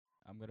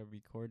gonna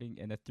be recording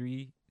in a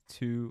three,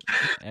 two,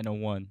 and a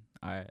one.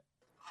 All right.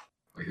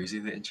 Wait, who's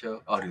doing the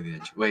intro? I'll do the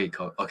intro. Wait,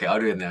 okay, I'll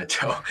do the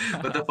intro.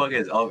 What the fuck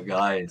is up,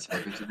 guys?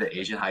 Welcome to the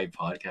Asian Hype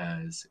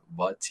Podcast,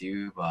 brought to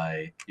you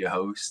by your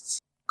hosts,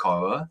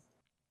 Kara,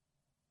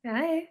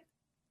 Hi.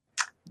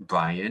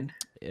 Brian,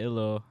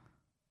 Hello.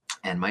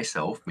 and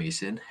myself,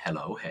 Mason.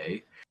 Hello,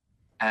 hey.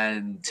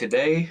 And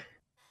today,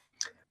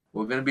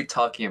 we're gonna be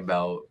talking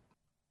about.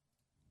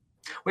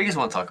 What do you guys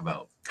want to talk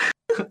about?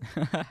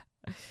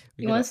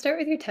 You want to start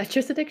with your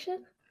Tetris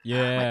addiction?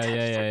 Yeah, Tetris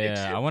yeah.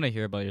 addiction. I want to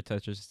hear about your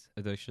Tetris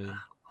addiction.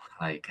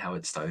 Like how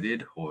it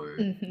started, or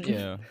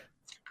Yeah.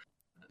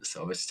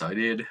 so it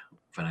started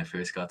when I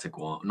first got to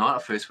Guam. Not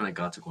at first when I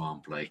got to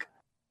Guam, but like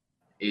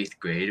 8th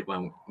grade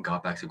when I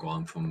got back to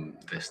Guam from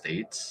the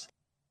States.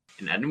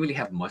 And I didn't really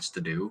have much to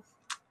do.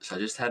 So I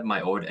just had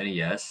my old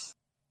NES.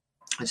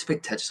 I just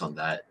picked Tetris on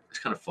that. It was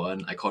kind of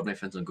fun. I called my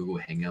friends on Google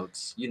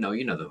Hangouts. You know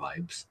the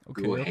vibes.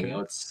 Okay, Google okay.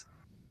 Hangouts.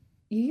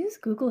 You use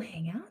Google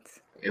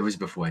Hangouts? It was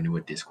before I knew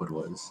what Discord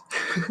was.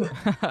 Bro,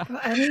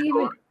 I don't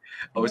even.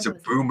 I was a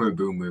boomer,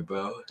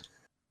 bro.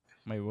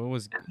 Wait, when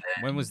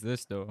was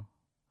this though?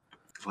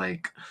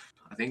 Like,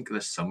 I think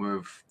the summer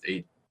of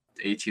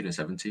 18 or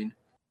 17.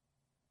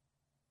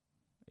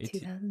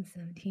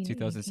 2017.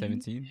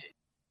 2017.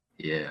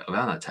 Yeah,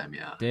 around that time,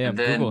 yeah. Damn, And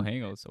then, Google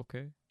Hangouts.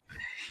 Okay.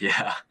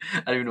 yeah, I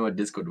didn't even know what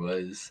Discord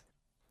was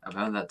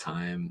around that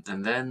time.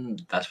 And then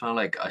that's when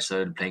I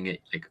started playing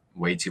it like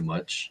way too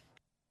much.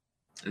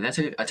 And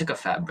then I took a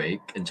fat break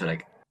until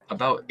like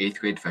about 8th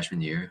grade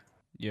freshman year.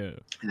 Yeah.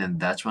 And then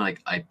that's when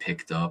I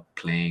picked up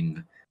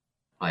playing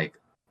like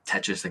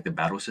Tetris, like the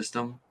battle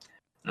system.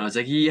 And I was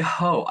like,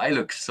 yo, I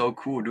look so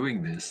cool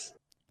doing this.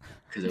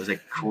 Because it was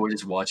like cool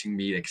just watching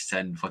me like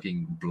send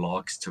fucking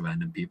blocks to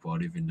random people I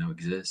don't even know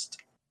exist.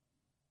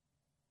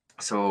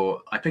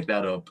 So I picked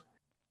that up.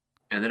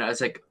 And then I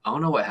was like, I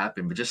don't know what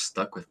happened, but just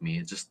stuck with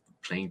me. Just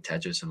playing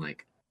Tetris and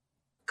like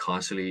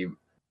constantly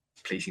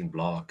placing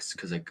blocks.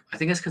 Because like I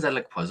think it's because I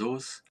like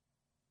puzzles.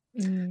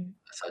 Mm.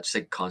 So I just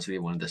like constantly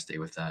wanted to stay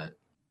with that.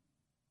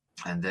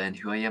 And then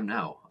here I am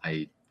now.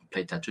 I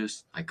play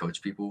Tetris, I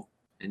coach people,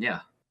 and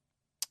yeah.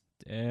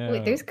 Damn.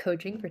 Wait, there's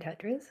coaching for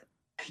Tetris?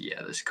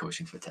 Yeah, there's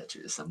coaching for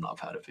Tetris. I'm not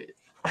proud of it.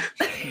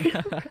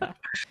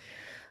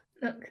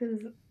 No, because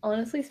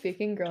honestly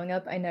speaking, growing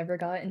up, I never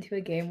got into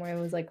a game where I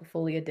was like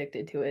fully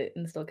addicted to it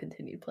and still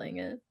continued playing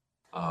it.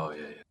 Oh,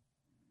 yeah.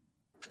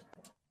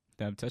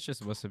 Damn,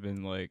 Tetris must have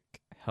been like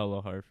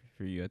hella hard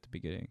for you at the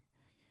beginning.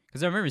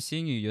 Because I remember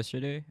seeing you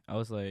yesterday. I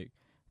was like,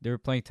 they were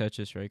playing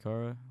Tetris, right,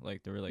 Kara?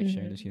 Like, they were like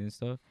sharing the screen and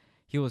stuff.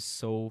 He was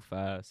so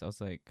fast. I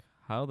was like,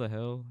 how the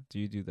hell do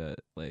you do that?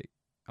 Like,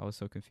 I was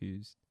so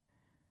confused.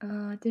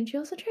 Didn't you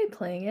also try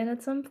playing it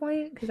at some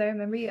point? Because I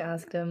remember you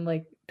asked him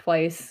like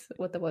twice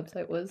what the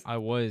website was.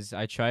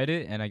 I tried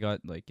it and I got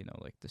like,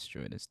 like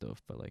destroyed and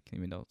stuff, but like,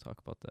 even though I'll talk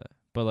about that.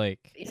 But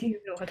like, You didn't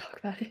even want to talk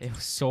about it. it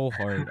was so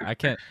hard. I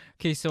can't.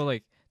 Okay, so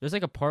like, there's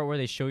like a part where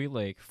they show you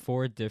like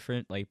 4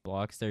 different like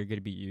blocks that are gonna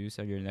be used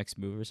on your next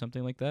move or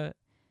something like that.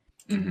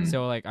 Mhm.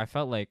 So like, I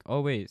felt like, oh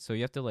wait, so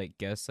you have to like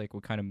guess like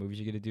what kind of moves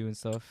you're gonna do and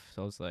stuff.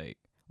 So I was like,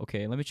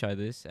 okay, let me try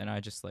this, and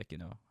I just like,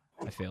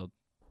 I failed.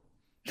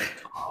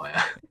 Oh,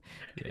 yeah.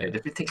 Yeah, it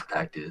definitely takes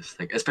practice.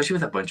 Like, especially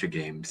with a bunch of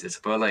games. It's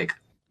about like,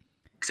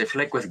 because I feel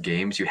like with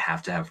games, you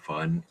have to have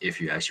fun if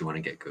you actually want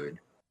to get good.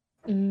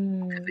 I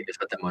think it's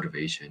about that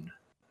motivation,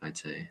 I'd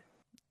say.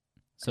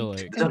 So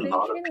like, There's a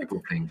lot of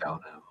people playing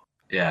Val now.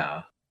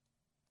 Yeah.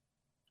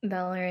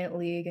 Valorant,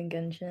 League, and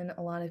Genshin.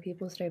 A lot of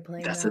people start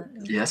playing That's that.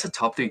 that's the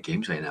top 3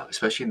 games right now,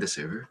 especially in the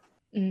server.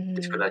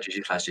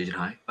 Discord.gg/Asian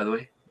High, by the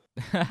way.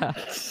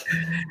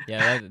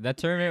 yeah, that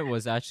tournament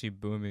was actually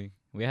booming.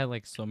 We had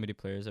like so many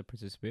players that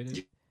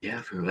participated.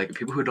 Yeah, for like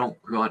people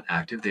who aren't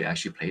active, they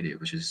actually played it,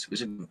 which is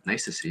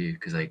nice to see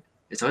because like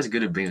it's always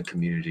good to bring a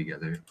community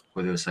together,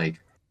 whether it's like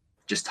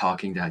just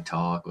talking that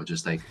talk or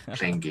just like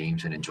playing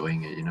games and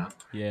enjoying it,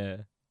 Yeah.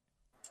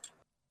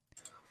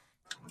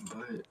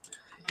 But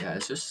yeah,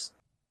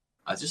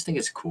 I just think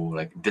it's cool.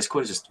 Like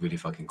Discord is just really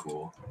fucking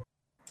cool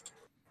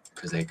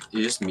because like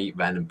you just meet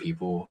random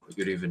people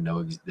you don't even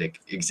know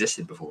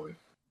existed before.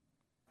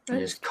 And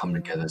you just come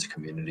together as a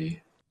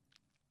community.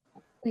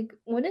 Like,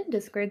 when did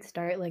Discord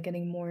start like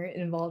getting more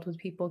involved with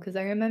people? Because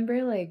I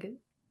remember like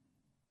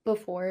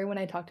before when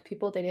I talked to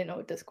people, they didn't know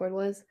what Discord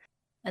was,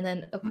 and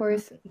then of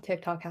course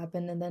TikTok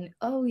happened, and then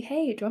oh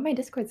hey, join my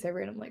Discord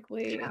server, and I'm like,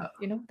 wait,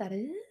 you know what that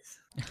is?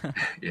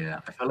 Yeah,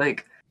 I feel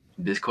like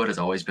Discord has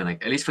always been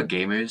like, at least for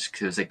gamers,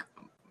 because it's like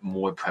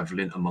more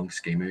prevalent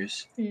amongst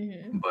gamers.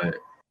 But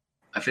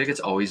I feel like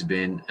it's always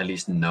been at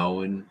least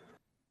known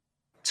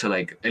to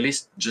like at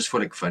least just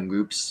for like friend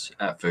groups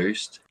at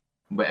first.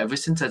 But ever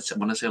since I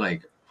want to say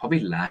like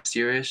probably last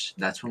year-ish,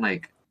 that's when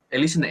like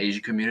at least in the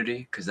Asian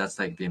community, because that's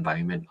like the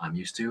environment I'm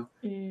used to.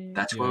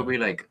 That's where we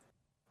like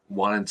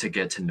wanted to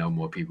get to know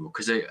more people,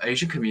 because the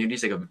Asian community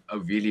is like a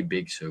really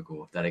big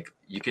circle that like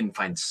you can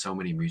find so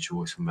many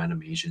mutuals from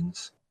random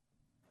Asians,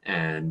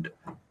 and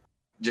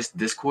just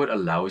Discord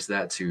allows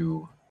that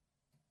to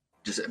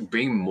just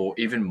bring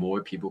even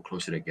more people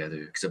closer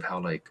together because of how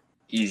like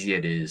easy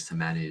it is to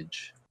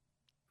manage.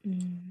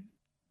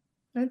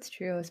 That's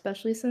true,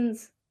 especially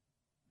since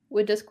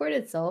with Discord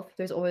itself,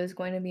 there's always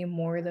going to be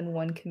more than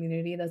one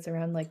community that's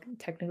around like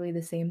technically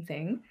the same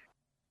thing.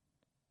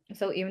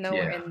 So even though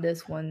we're in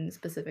this one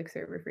specific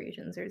server for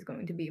Asians, there's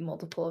going to be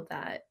multiple of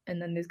that, and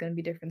then there's going to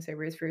be different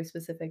servers for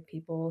specific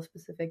people,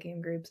 specific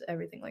game groups,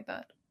 everything like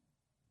that.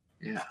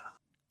 Yeah.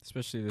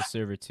 Especially the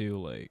server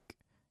too, like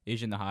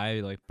Asian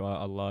High like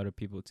brought a lot of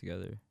people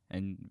together,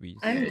 and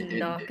I'm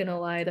not gonna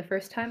lie, the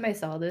first time I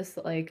saw this,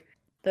 like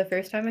the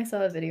first time I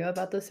saw a video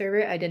about the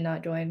server, I did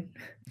not join.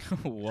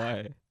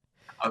 Why?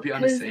 I'll be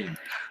honest, same.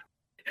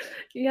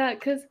 Yeah,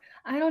 because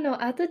I don't know,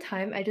 at the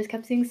time I just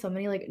kept seeing so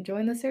many like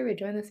join the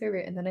server,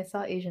 and then I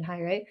saw Asian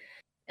High, right?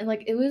 And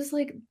like it was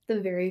like the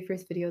very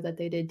first video that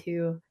they did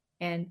too,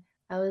 and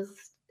I was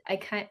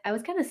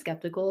kind of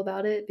skeptical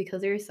about it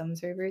because there are some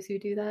servers who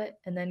do that,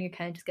 and then you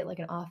kind of just get like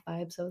an off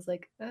vibe. So I was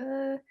like,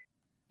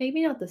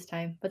 maybe not this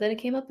time. But then it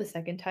came up a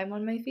second time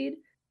on my feed,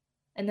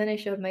 and then I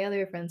showed my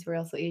other friends who are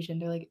also Asian.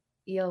 They're like,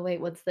 yo,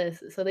 wait, what's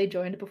this? So they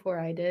joined before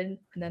I did,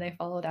 and then I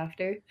followed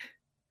after.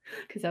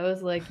 Because I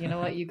was like, you know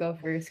what, you go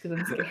first because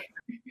I'm scared.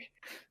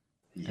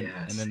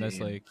 Yeah. And then that's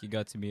like you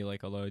got to meet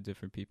like a lot of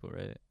different people,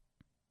 right?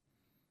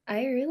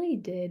 I really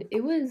did.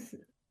 It was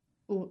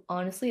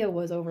honestly, it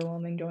was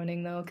overwhelming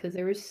joining though, because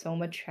there was so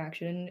much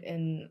traction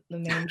in the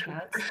main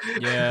chats.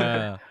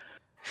 Yeah.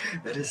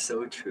 That is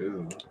so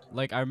true.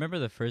 Like I remember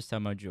the first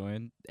time I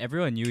joined,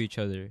 everyone knew each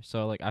other,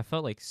 so like I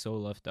felt like so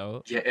left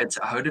out. Yeah, it's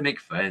hard to make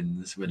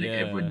friends when like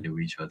everyone knew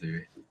each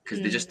other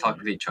because they just talk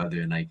with each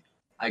other, and like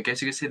I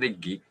guess you could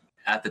say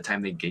at the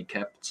time they gate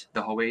kept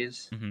the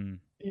hallways.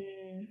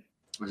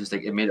 Which is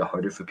like it made it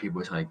harder for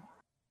people to like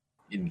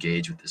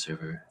engage with the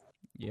server.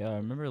 Yeah, I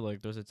remember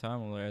like there was a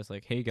time where I was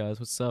like, "Hey guys,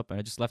 what's up?" and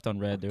I just left on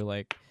red. They're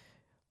like,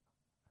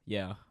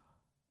 "Yeah."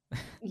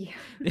 Yeah.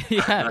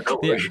 Yeah.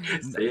 Don't worry.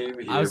 Same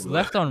here, I was bro.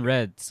 left on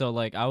red, so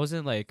like I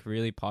wasn't like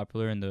really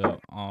popular in the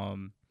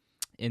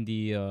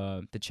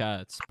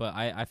chats, but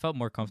I felt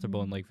more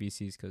comfortable in like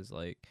VCs because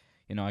like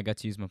you know I got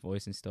to use my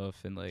voice and stuff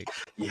and like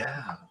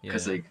Yeah,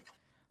 because like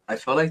I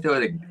felt like there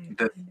were like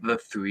the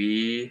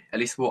three, at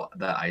least what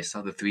that I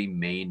saw, the three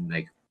main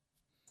like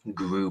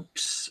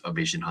groups of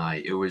Asian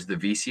High. It was the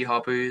VC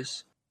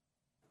hoppers,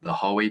 the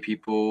hallway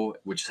people,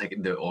 which is like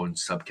their own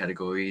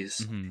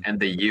subcategories, and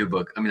the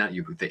yearbook. I mean, not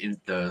yearbook.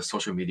 The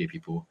social media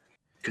people,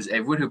 because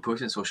everyone who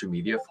posts in social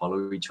media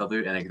follow each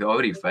other, and like they're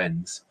already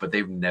friends, but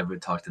they've never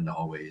talked in the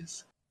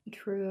hallways.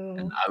 True.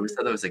 And I always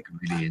thought that was like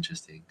really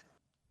interesting.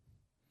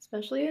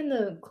 Especially in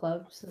the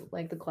clubs,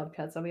 like the club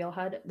chats that we all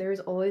had,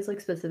 there's always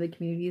like specific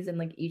communities in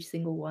like each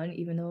single one,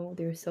 even though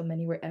there's so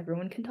many where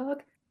everyone can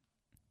talk.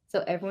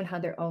 So everyone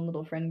had their own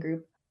little friend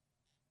group.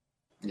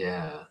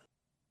 Yeah.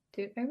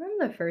 Dude, I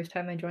remember the first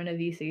time I joined a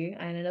VC,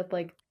 I ended up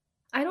like,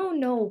 I don't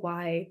know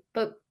why,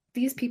 but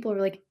these people were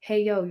like,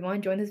 hey, yo, you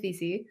want to join this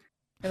VC?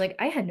 And like,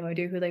 I had no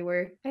idea who they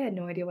were. I had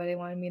no idea why they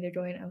wanted me to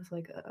join. I was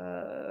like,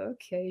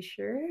 okay,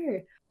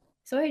 sure.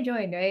 So I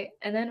joined, right?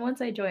 And then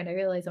once I joined, I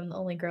realized I'm the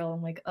only girl.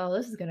 I'm like, oh,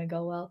 this is gonna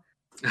go well.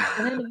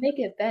 And then to make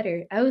it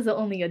better, I was the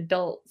only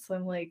adult. So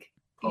I'm like,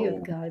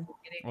 you've got to be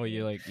kidding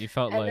me. you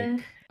felt and like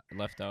then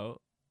left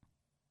out?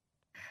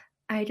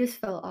 I just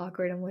felt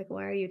awkward. I'm like,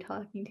 why are you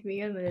talking to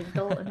me? I'm an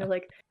adult. And they're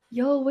like,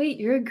 yo, wait,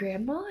 you're a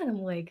grandma? And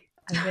I'm like,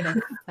 I'm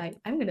gonna fight.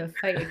 I'm gonna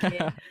fight a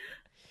kid.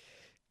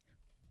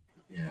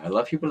 Yeah, a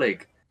lot of people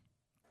like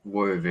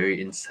were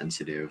very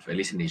insensitive, at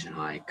least in Asian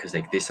High, because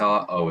like they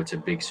saw, oh, it's a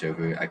big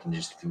server, I can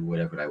just do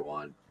whatever I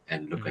want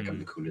and look like I'm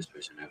the coolest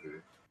person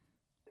ever.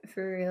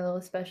 For real,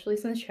 especially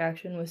since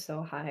traction was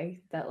so high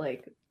that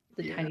like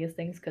the tiniest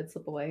things could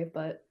slip away.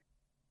 But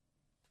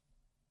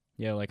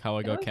yeah, like how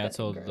I got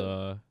canceled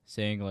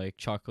saying like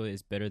chocolate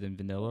is better than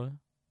vanilla.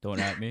 Don't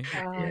at me.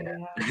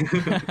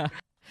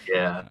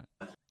 Yeah.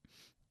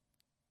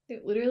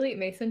 Dude, literally,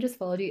 Mason just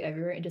followed you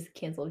everywhere and just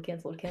canceled. Yeah,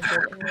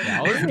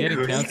 I was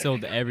getting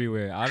canceled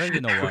everywhere. I don't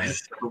even know why.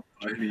 So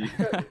funny.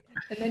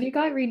 And then you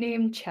got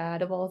renamed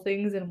Chad of all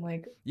things, and I'm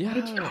like, yeah.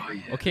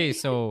 Okay,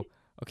 so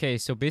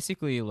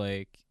basically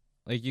like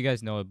you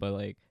guys know it, but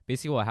like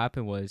basically what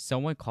happened was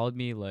someone called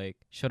me like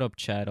shut up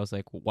Chad. I was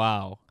like,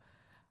 wow.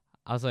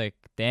 I was like,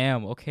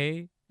 damn,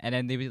 okay. And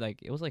then they be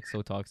like, it was like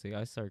so toxic.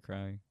 I started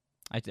crying.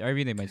 I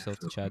renamed myself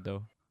to Chad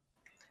though.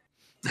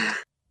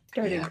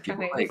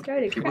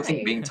 People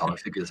think being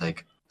toxic is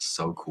like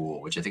so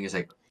cool, which I think is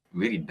like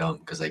really dumb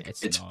because like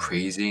it's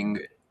praising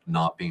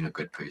not being a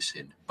good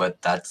person, but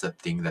that's the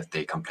thing that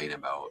they complain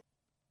about.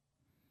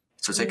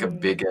 So it's like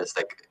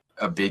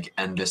a big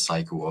endless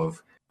cycle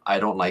of I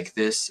don't like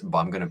this, but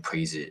I'm gonna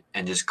praise it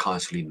and just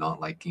constantly not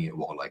liking it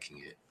while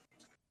liking it.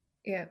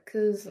 Yeah,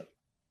 because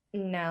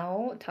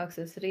now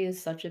toxicity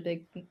is such a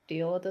big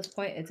deal at this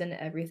point. It's in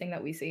everything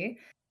that we see.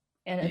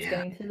 And it's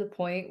getting to the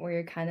point where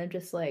you're kind of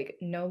just like,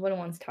 no one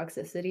wants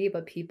toxicity,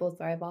 but people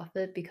thrive off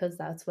it because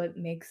that's what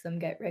makes them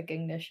get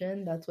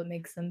recognition. That's what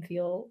makes them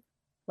feel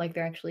like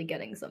they're actually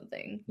getting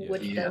something,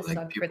 which does like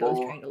suck for those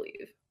trying to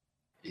leave.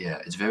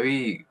 Yeah, it's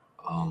very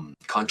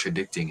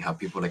contradicting how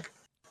people like,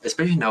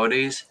 especially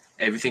nowadays,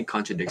 everything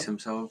contradicts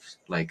themselves.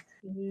 Like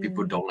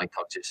people don't like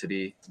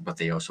toxicity, but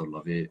they also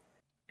love it,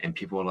 and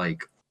people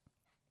like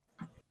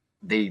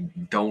they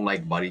don't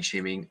like body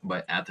shaming,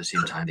 but at the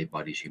same time they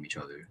body shame each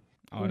other.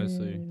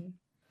 Honestly. And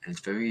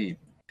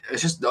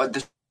it's just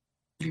this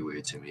really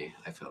weird to me.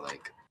 I feel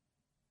like.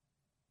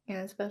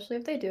 Yeah, especially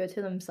if they do it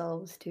to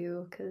themselves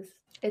too, because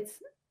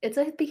it's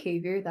a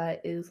behavior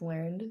that is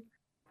learned,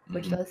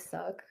 which does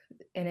suck,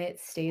 and it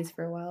stays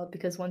for a while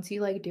because once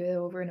you like do it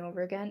over and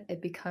over again,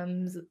 it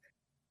becomes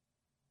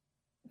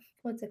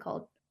what's it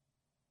called?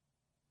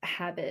 A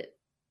habit.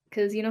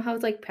 Because you know how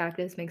it's like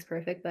practice makes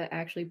perfect, but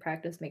actually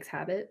practice makes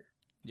habit.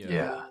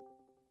 Yeah.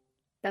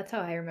 That's how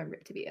I remember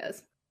it to be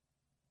as.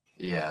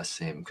 Yeah,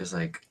 same. Because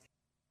like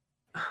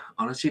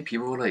honestly,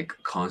 people like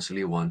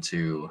constantly want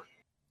to.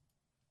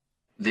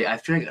 I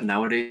feel like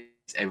nowadays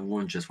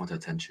everyone just wants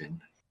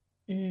attention.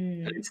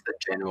 At least the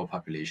general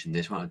population, they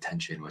just want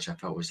attention, which I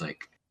felt was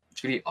like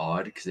it's really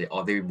odd because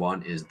all they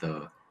want is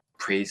the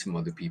praise from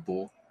other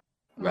people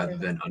rather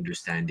than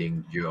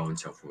understanding your own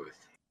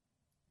self-worth.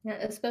 Yeah,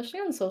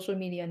 especially on social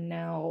media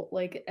now,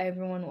 like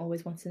everyone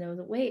always wants to know,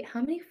 wait, how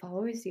many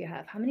followers do you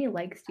have? How many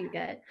likes do you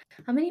get?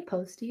 How many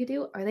posts do you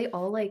do? Are they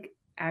all like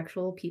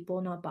actual people,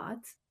 not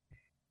bots?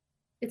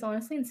 It's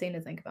honestly insane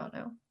to think about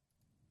now.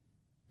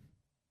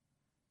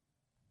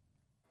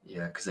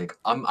 Yeah, because like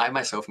I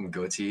myself am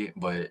guilty,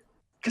 but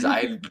because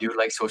I do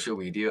like social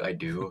media, I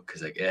do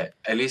because like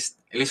at least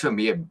for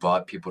me, it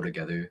brought people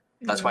together.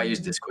 That's why I use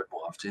Discord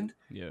more often,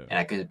 Yeah. and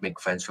I can make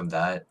friends from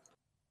that.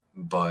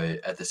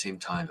 But at the same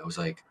time, it was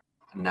like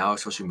now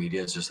social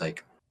media is just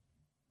like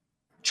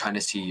trying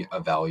to see a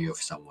value of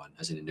someone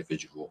as an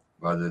individual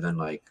rather than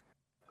like,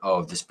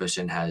 oh, this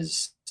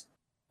person's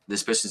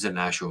an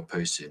actual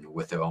person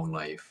with their own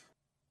life.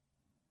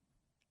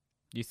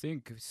 Do you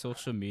think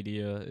social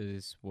media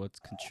is what's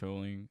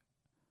controlling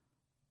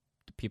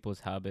people's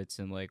habits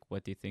and like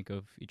what they think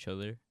of each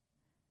other?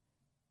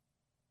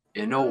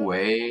 In a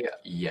way,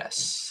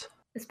 yes.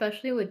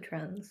 Especially with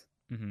trends.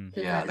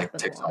 Yeah, like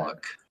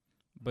TikTok.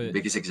 But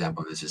Biggest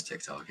example of this is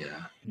TikTok,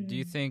 yeah. do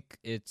you think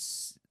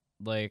it's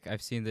like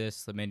I've seen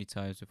this many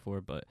times before,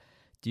 but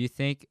do you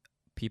think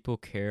people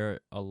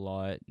care a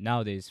lot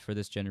nowadays for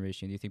this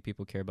generation? Do you think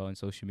people care about on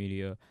social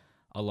media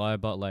a lot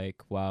about like,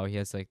 wow, he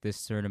has like this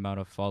certain amount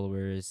of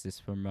followers, this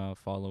certain amount of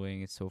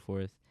following and so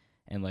forth,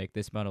 and like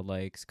this amount of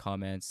likes,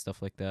 comments,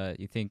 stuff like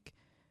that? You think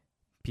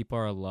people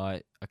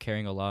are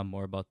caring a lot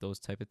more about those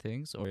type of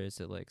things, or is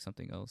it like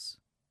something else?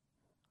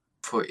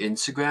 For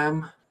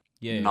Instagram,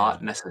 Yeah.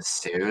 not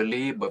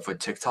necessarily, but for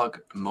TikTok,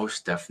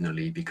 most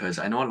definitely, because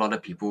I know a lot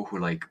of people who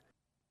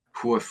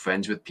are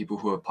friends with people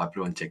who are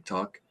popular on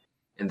TikTok,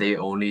 and they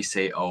only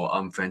say, "Oh,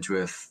 I'm friends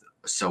with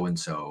so and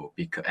so,"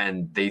 because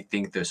and they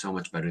think they're so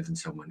much better than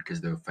someone because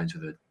they're friends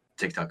with a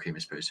TikTok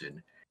famous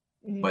person.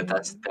 But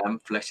that's them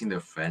flexing their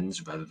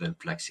friends rather than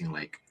flexing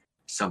like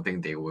something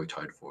they worked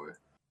hard for.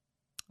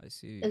 I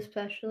see.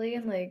 Especially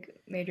in like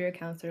major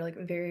accounts that are like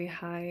very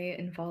high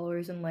in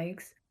followers and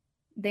likes,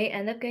 they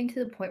end up getting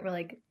to the point where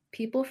like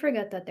people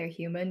forget that they're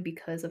human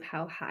because of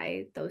how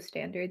high those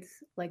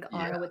standards like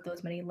are with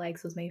those many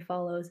likes, those many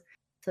follows.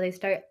 So they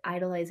start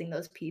idolizing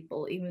those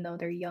people even though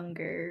they're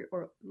younger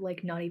or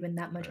like not even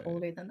that much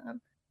older than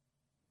them.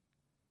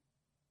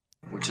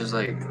 Which is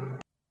like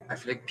I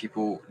feel like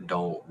people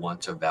don't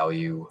want to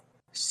value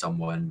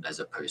someone as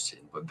a person,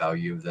 but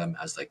value them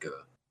as like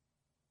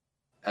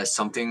as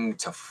something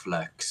to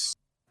flex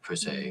per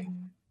se.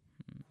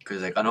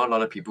 Because like I know a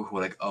lot of people who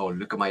are like, oh,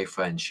 look at my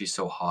friend, she's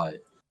so hot,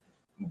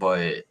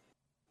 but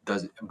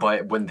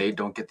but when they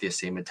don't get the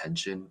same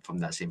attention from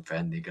that same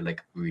friend, they get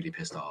like really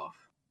pissed off.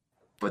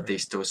 But they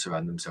still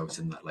surround themselves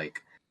in that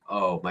like,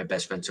 oh, my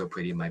best friend's so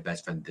pretty, my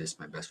best friend this,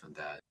 my best friend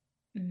that.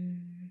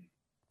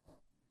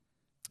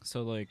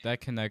 So like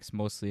that connects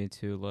mostly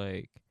into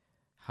like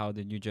how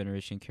the new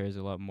generation cares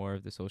a lot more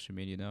of the social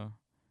media now.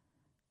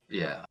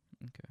 Yeah.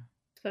 Okay.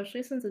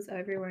 Especially since it's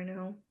everywhere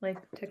now. Like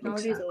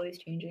technology is always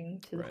changing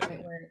to the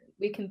point where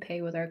we can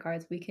pay with our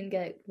cards, we can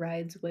get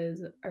rides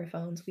with our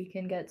phones, we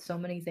can get so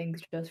many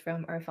things just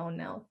from our phone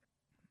now.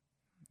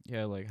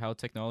 Yeah, like how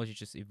technology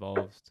just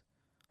evolved.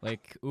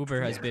 Like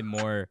Uber has been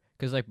more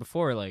cuz like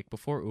before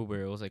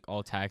Uber it was like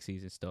all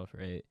taxis and stuff,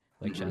 right?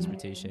 Like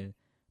transportation.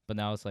 But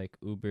now it's like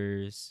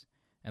Ubers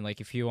and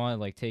like if you want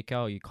like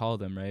takeout, you call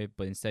them, right?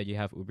 But instead you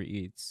have Uber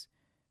Eats.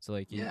 So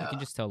like you can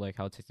just tell like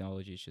how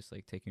technology is just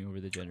like taking over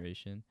the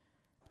generation.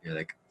 Yeah,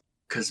 like,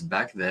 because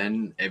back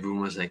then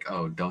everyone was like,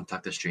 "Oh, don't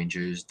talk to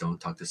strangers. Don't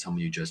talk to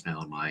someone you just met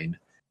online."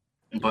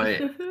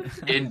 But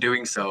in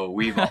doing so,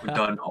 we've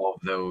done all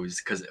of those.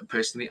 Because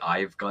personally,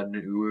 I've gotten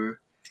an Uber,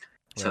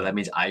 so that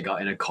means I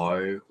got in a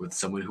car with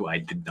someone who I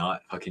did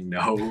not fucking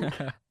know,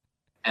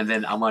 and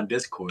then I'm on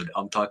Discord.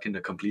 I'm talking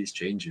to complete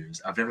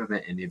strangers. I've never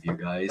met any of you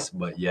guys,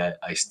 but yet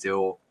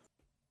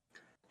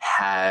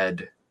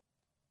had,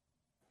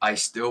 I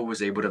still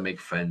was able to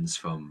make friends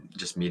from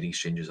just meeting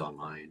strangers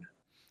online.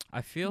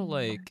 I feel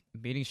like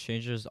meeting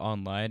strangers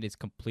online is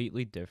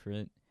completely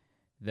different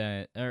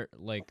than or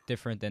like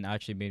different than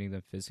actually meeting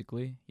them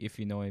physically, if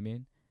you know what I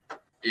mean.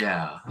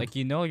 Yeah. Like,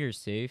 you know, you're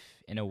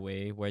safe in a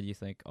way where you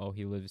think, oh,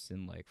 he lives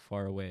in like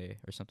far away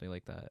or something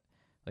like that,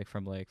 like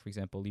from like, for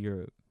example,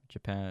 Europe,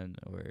 Japan,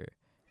 or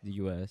the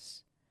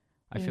U.S.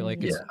 Yeah. I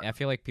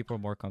feel like people are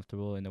more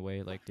comfortable in a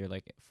way, like they're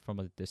like from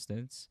a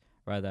distance,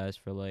 rather as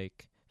for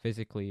like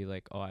physically,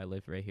 like, oh, I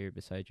live right here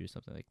beside you,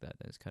 something like that.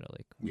 That's kind of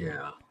like weird.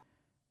 Yeah.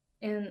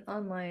 And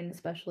online,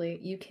 especially,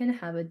 you can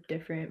have a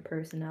different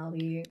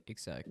personality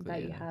Exactly.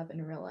 that you Yeah. have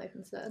in real life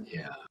instead.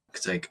 Yeah.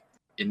 Because like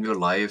in real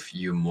life,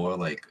 you more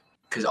like,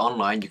 because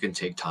online you can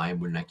take time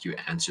when like you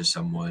answer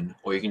someone,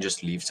 or you can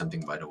just leave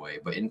something right away.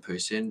 But in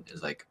person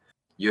is like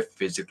you're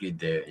physically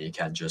there and you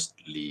can't just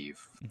leave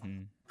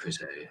Mm-hmm. per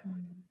se.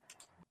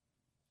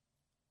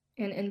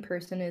 And in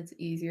person, it's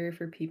easier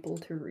for people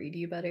to read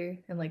you better,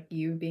 and like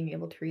you being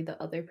able to read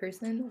the other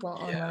person. While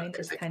Yeah, online,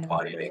 because it's like kind of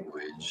body harder.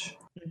 language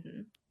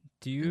Mm-hmm.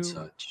 Do and you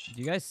such.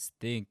 do you guys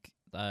think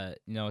that,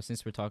 you know,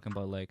 since we're talking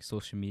about like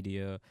social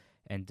media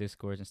and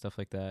discords and stuff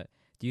like that,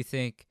 do you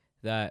think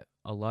that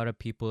a lot of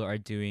people are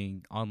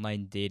doing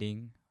online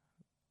dating,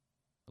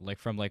 like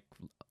from like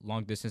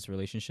long distance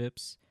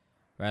relationships,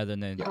 rather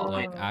than Yeah,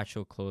 like Oh,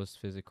 actual close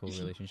physical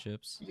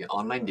relationships? yeah,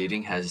 online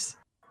dating has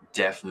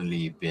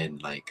definitely been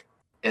like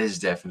it has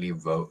definitely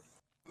rose.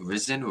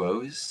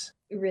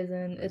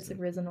 risen. It's Risen.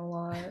 risen a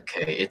lot.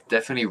 Okay, it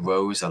definitely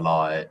rose a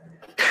lot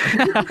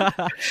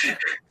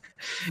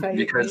Fight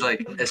because me.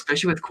 like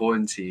especially with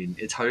quarantine,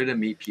 it's harder to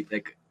meet people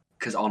like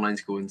because online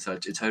school and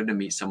such. It's harder to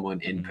meet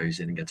someone in Mhm.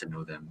 person and get to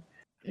know them.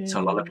 So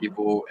Mm. a lot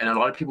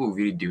of people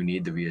really do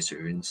need the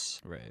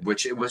reassurance, Right.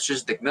 which it was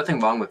just like nothing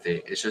wrong with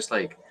it. It's just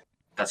like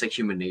that's like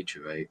human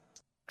nature, right?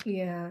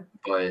 Yeah.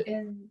 But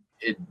And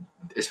it,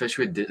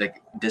 especially with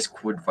like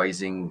Discord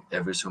rising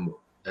ever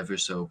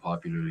so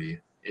popularly,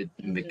 it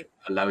like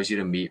allows you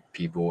to meet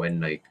people and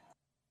like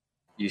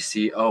you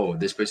see, oh,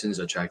 this person is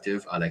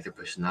attractive. I like their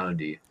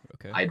personality.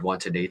 Okay. I'd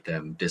want to date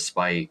them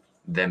despite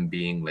them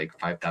being like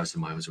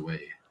 5,000 miles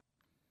away.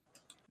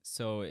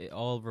 So it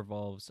all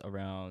revolves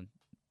around,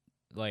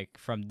 like,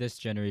 from this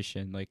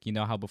generation, like, you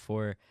know how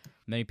before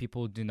many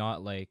people do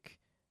not like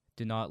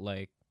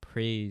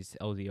praise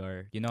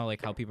LDR, you know,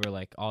 like how people are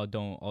like, oh,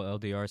 don't, oh,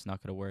 LDR is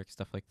not gonna work,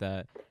 stuff like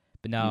that.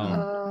 But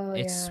now oh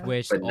it's yeah,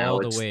 switched But now all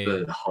the it's way.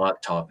 the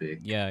hot topic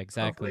Yeah, of like,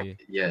 exactly.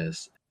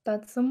 yes,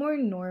 that's the more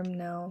norm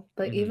now.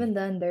 But Mm-hmm. even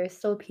then, there's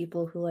still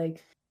people who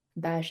like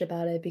bash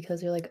about it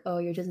because you're like, oh,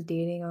 you're just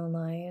dating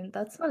online.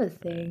 That's not a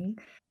Right. thing.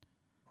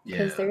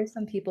 Because yeah, there are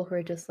some people who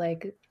are just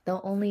like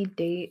they'll only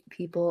date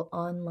people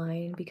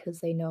online because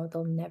they know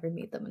they'll never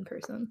meet them in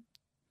person.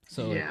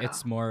 So like yeah,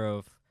 it's more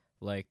of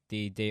like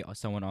they date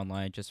someone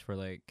online just for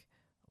like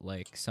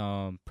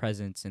some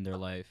presence in their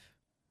life,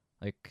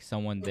 like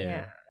someone Yeah.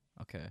 there.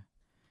 Okay.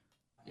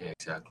 yeah,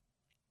 exactly.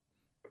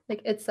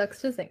 Like it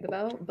sucks to think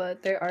about,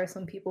 but there are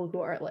some people who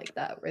are like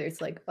that, where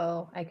it's like,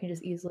 oh, I can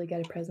just easily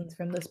get a presence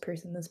from this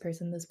person, this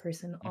person, this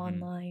person Mm-hmm.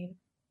 online,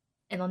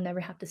 and I'll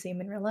never have to see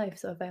him in real life.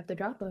 So if I have to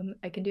drop him,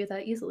 I can do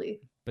that easily.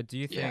 But do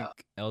you Yeah,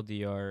 think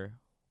LDR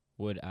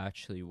would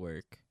actually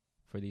work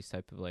for these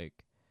type of like,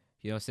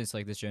 you know, since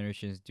like this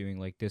generation is doing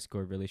like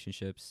Discord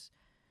relationships,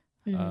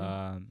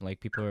 like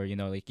people are, you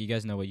know, like you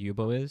guys know what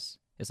Yubo is?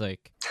 It's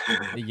like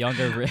the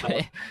younger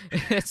not,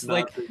 it's not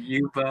like the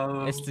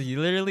U-boat. it's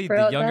literally the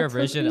Bro, younger that's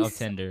what version they. of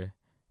Tinder.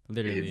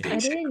 Literally. I Basically.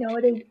 didn't know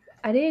it.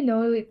 I didn't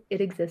know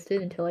it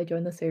existed until I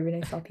joined the server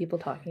and I saw people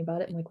talking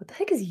about it. I'm like, what the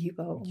heck is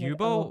Yubo? I'm like,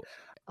 Yubo,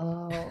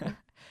 oh,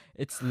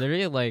 it's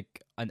literally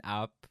like an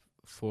app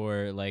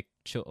for like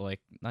like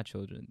not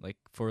children, like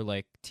for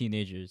like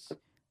teenagers,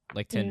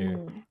 like Tinder.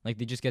 mm, Like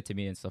they just get to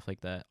meet and stuff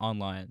like that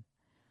online.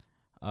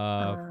 Uh,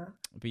 uh,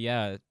 but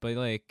yeah, but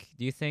like,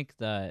 do you think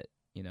that,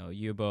 you know,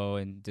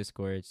 Yubo and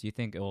Discords, do you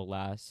think it will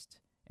last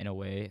in a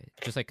way,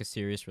 just like a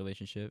serious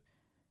relationship,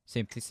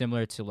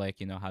 similar to like,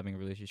 you know, having a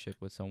relationship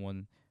with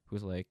someone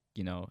who's like,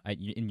 you know,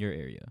 in your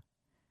area?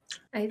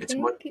 I It's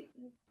more. think,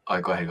 Oh,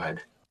 go ahead, go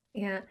ahead.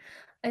 yeah,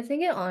 I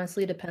think it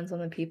honestly depends on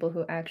the people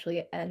who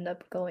actually end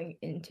up going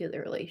into the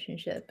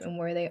relationship and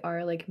where they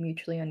are like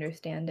mutually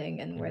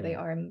understanding and where they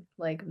Mm-hmm. are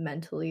like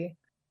mentally,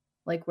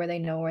 like where they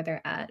know where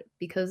they're at.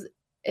 Because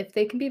if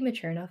they can be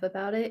mature enough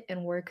about it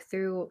and work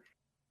through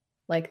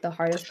like the The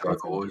hardest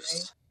parts of doing,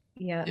 struggles.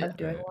 yeah, Yeah, of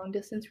doing Right. a long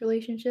distance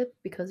relationship,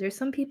 because there's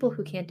some people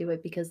who can't do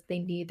it because they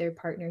need their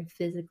partner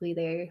physically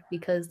there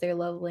because their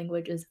love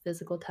language is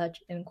physical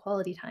touch and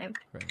quality time.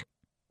 Right.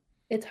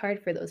 It's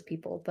hard for those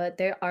people, but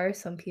there are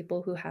some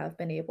people who have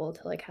been able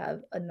to like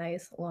have a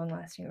nice long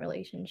lasting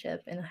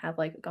relationship and have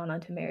like gone on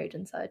to marriage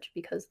and such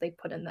because they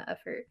put in the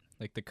effort.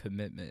 Like the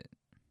commitment.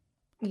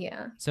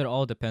 Yeah, So it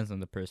all depends on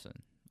the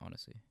person,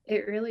 honestly.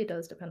 it really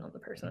does depend on the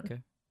person.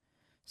 Okay.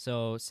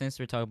 So since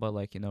we're talking about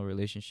like, you know,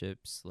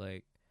 relationships,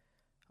 like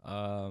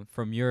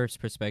from your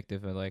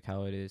perspective of like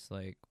how it is,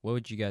 like what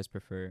would you guys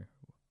prefer?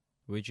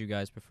 Would you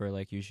guys prefer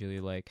like usually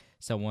like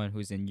someone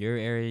who's in your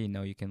area, you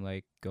know, you can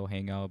like go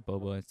hang out,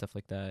 boba and stuff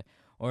like that,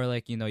 or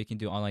like, you know, you can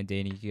do online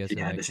dating, you guys he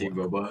can had like the same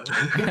boba.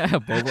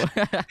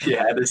 boba, He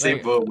had the same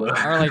like,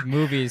 boba. or like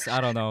movies,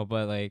 I don't know,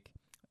 but like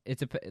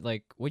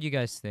like what do you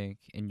guys think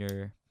in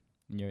your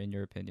in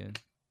your opinion?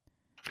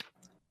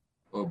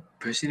 Well,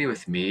 personally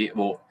with me,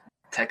 well,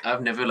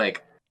 I've never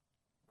like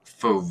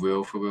for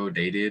real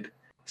dated.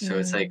 So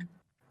it's like,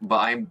 but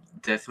I'm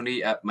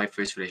definitely at my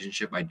first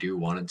relationship. I do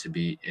want it to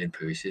be in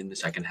person,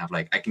 so I can have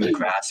like I can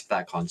grasp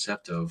that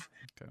concept of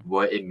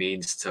what it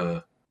means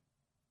to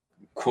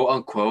quote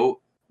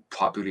unquote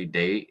properly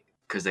date.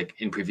 Because like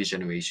in previous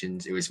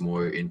generations, it was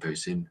more in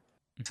person,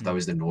 so that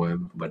was the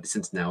norm. But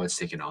since now it's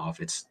taken off,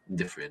 it's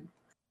different.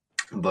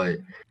 But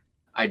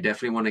I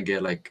definitely want to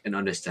get like an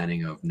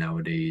understanding of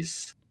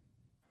nowadays.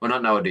 Well,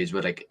 not nowadays,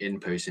 but like in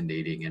person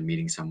dating and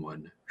meeting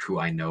someone who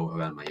I know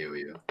around my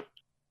area.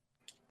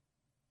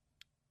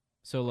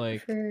 So how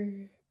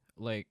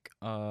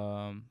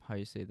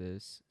you say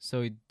this?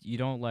 So you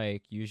don't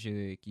like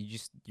usually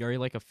you're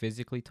like a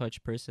physically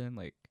touched person,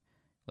 like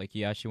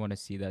you actually want to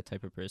see that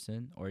type of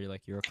person, or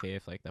you're okay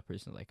if like that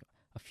person like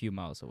a few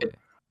miles away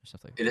or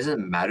stuff like It that.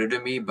 doesn't matter to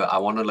me, but I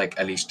want to like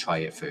at least try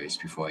it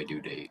first before I do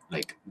date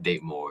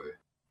more.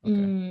 Okay.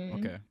 Mm.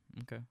 Okay.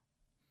 Okay.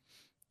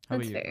 How about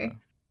That's you, fair. bro?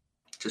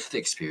 Just the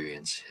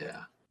experience,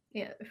 yeah.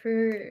 Yeah,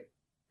 for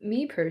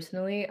me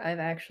personally, I've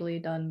actually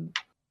done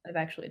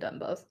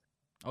both.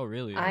 Oh,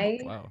 really?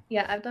 Wow.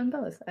 Yeah, I've done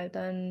both. I've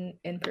done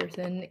in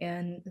person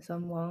and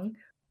some long.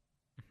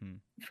 Hmm.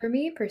 For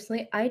me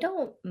personally, I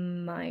don't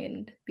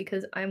mind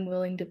because I'm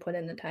willing to put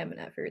in the time and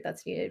effort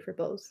that's needed for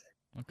both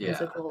Okay. Yeah.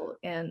 physical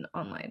and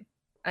online.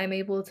 I'm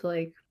able to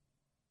like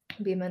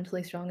be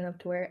mentally strong enough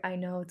to where I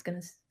know it's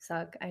gonna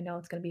suck. I know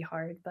it's gonna be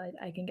hard, but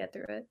I can get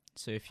through it.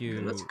 So if Okay,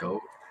 let's you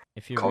go.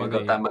 if you Colin got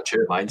really that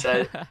mature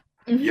mindset.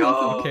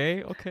 Yo.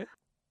 okay, okay.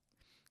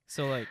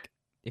 So like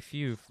if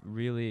you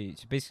really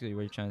so basically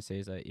what you're trying to say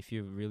is that if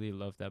you really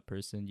love that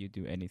person, you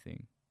do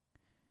anything.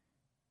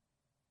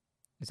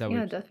 Is that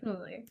Yeah, what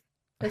definitely.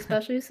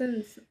 Especially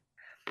since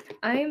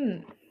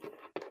I'm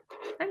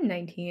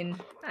 19.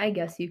 I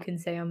guess you can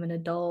say I'm an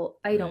adult.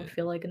 I don't right.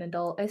 feel like an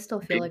adult. I still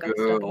feel Big like I'm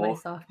stuck in my girl.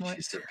 sophomore.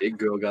 She's a big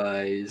girl,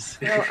 guys.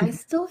 Bro, I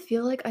still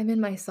feel like I'm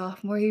in my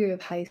sophomore year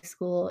of high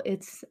school.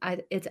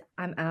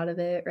 I'm out of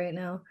it right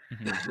now.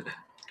 Mhm.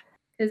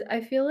 Because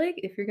I feel like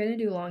if you're gonna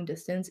do long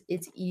distance,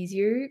 it's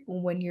easier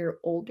when you're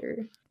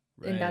older.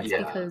 And Right. that's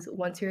Yeah. because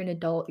once you're an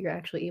adult, you're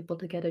actually able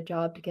to get a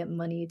job to get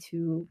money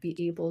to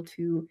be able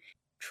to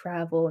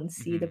travel and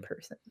see the Mhm.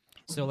 person.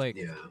 So like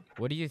Yeah.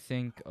 what do you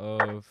think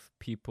of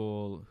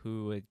people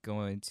who would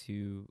go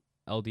into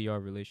LDR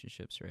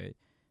relationships, right?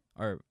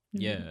 Or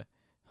yeah.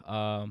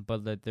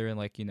 But that they're in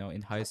like,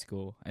 in high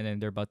school and then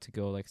they're about to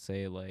go like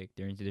say like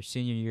they're into their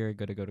senior year,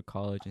 gonna go to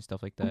college and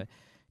stuff like that.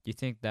 Do you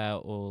think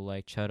that will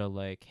like try to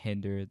like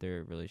hinder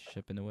their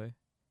relationship in a way?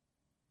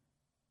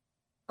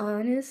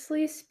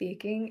 Honestly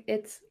speaking,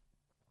 it's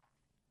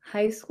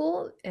high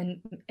school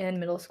and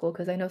middle school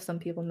because I know some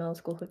people in middle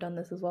school who've done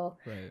this as well.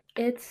 Right.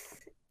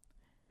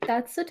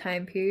 That's the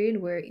time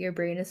period where your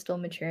brain is still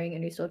maturing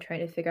and you're still trying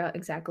to figure out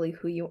exactly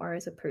who you are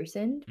as a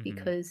person Mhm.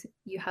 because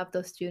you have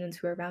those students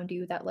who are around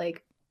you that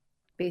like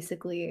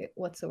basically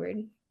what's the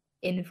word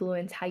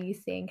influence how you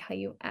think, how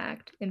you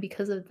act, and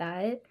because of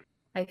that,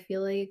 I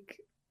feel like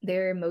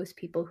there are most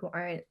people who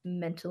aren't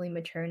mentally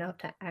mature enough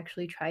to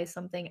actually try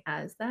something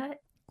as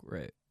that.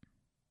 Right.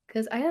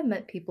 Because I have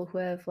met people who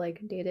have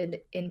like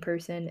dated in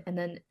person and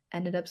then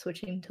ended up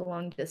switching to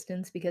long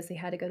distance because they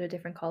had to go to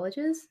different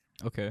colleges.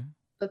 Okay.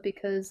 But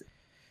because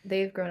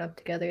they've grown up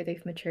together,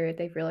 they've matured,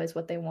 they've realized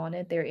what they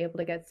wanted, they were able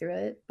to get through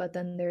it. But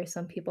then there are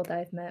some people that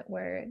I've met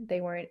where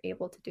they weren't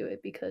able to do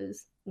it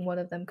because one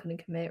of them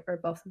couldn't commit or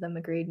both of them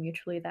agreed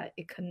mutually that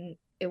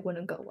it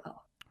wouldn't go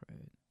well.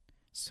 Right.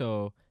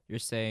 So you're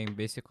saying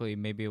basically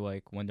maybe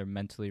like when they're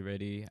mentally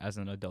ready as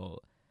an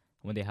adult,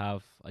 when they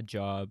have a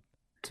job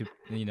to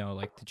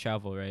like to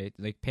travel, right?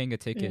 Like paying a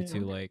ticket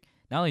to like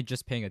not only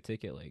just paying a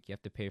ticket, like you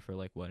have to pay for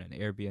like what an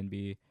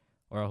Airbnb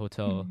or a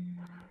hotel,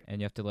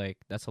 and you have to like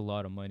that's a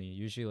lot of money.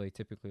 Usually like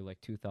typically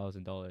like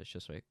 $2,000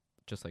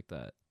 just like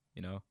that,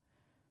 you know.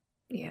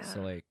 Yeah.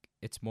 So like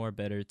it's more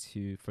better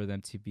to for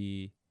them to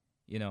be,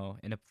 in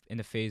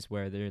a phase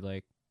where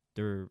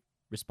they're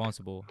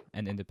responsible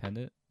and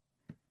independent.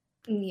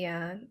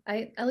 Yeah.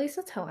 I at least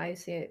that's how I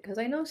see it because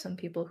I know some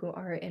people who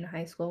are in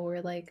high school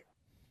where like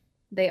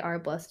they are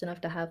blessed enough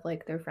to have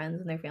like their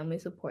friends and their family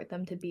support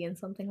them to be in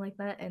something like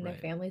that and their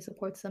Right. family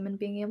supports them in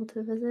being able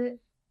to visit,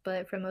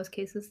 but for most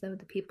cases the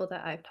people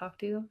that I've talked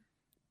to,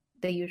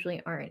 they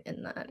usually aren't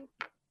in that.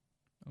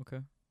 Okay.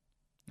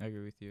 I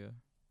agree with you.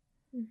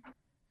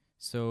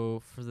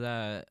 So for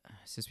that,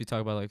 since we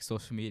talk about like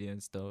social media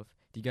and stuff,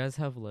 do you guys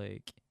have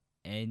like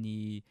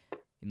any,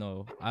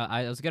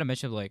 I was gonna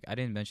mention like I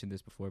didn't mention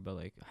this before, but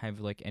like have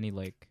like any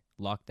like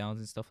lockdowns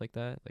and stuff like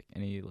that, like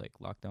any like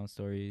lockdown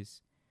stories,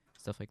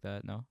 stuff like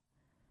that. No.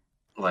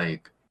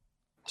 Like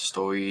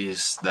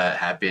stories that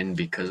happen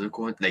because of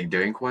like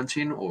during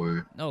quarantine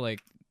or No,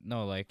 like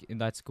in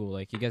that school,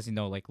 like you guys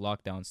like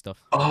lockdown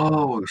stuff.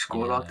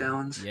 school Yeah,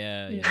 lockdowns.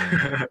 yeah, Yeah.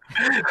 yeah.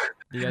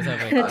 Do you guys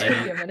have like It took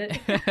any? you a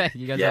minute.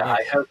 You guys Yeah, have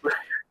like I have.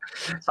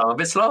 So I'm a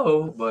bit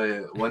slow,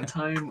 but one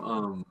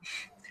time,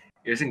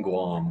 it was in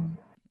Guam,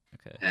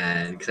 okay.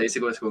 and because I used to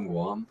go to school in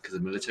Guam because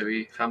of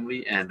military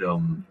family, and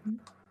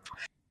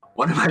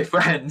one of my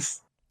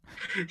friends,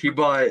 he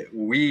bought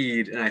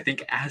weed and I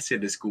think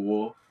acid to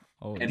school.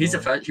 Oh, and no.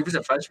 he was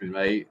a freshman,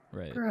 right?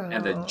 Right. Bro.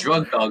 And the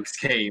drug dogs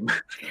came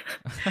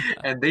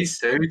and they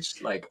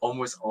searched like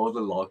almost all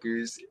the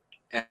lockers.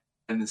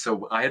 And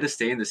so I had to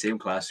stay in the same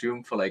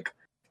classroom for like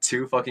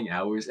 2 fucking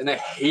hours. And I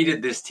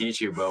hated this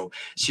teacher, bro.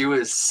 She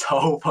was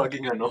so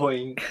fucking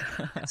annoying.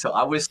 So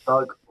I was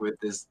stuck with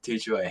this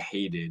teacher I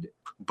hated,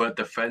 but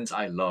the friends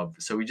I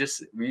loved. So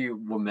we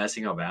were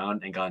messing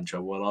around and got in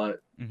trouble a lot.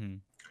 Mm-hmm.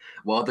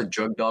 While the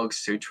drug dogs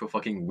searched for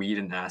fucking weed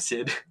and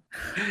acid.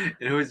 And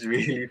it was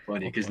really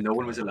funny because my no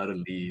one was God. allowed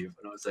to leave.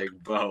 And I was like,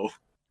 bro,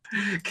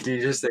 can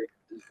you just like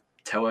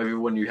tell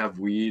everyone you have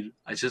weed?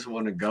 I just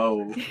want to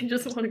go. You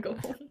just want to go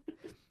home.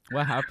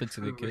 What happened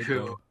to the kid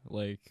though?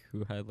 Like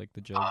who had like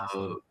the drugs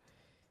and stuff?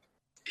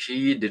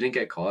 He didn't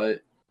get caught,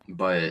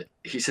 but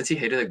since he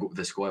hated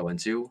the school I went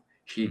to,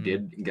 he Mhm.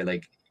 did get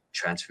like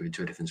transferred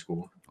to a different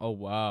school. Oh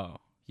wow,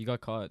 he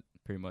got caught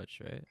pretty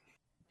much, right?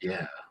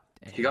 Yeah,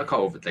 he got caught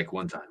over like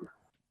one time.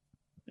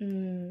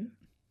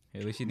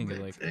 At least he didn't get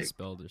But, like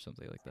expelled or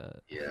something like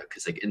that. Yeah,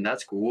 because like in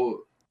that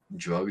school,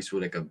 drugs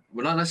were like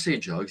well, not necessarily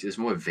drugs. It's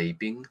more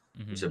vaping.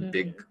 It was a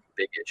big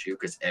issue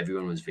because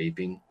everyone was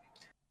vaping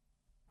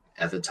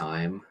at the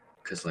time.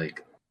 Because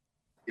like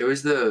it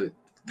was the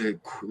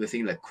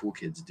thing that cool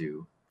kids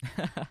do.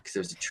 Because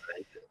there was a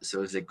trend.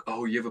 So it's like,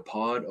 oh, you have a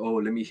pod? Oh,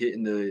 let me hit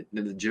in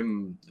the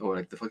gym or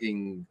like the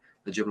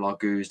gym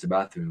lockers, the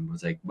bathroom. I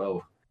was like,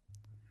 whoa,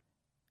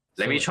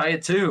 let me try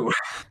it too.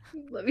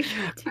 Let me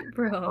try it too,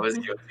 bro. I was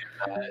guilty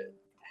of that.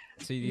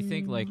 So do you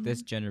think like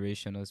this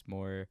generation is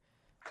more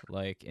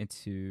like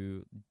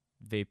into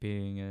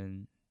vaping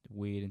and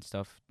weed and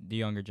stuff? The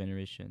younger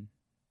generation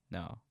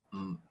now.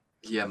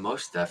 Yeah,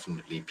 most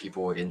definitely.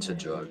 People are into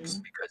drugs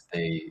because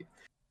they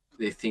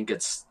think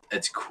it's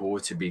cool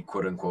to be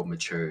quote unquote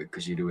mature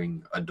because you're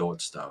doing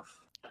adult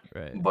stuff.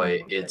 Right.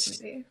 But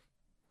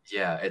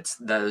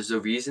that is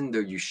the reason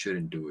that you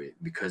shouldn't do it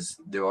because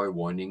there are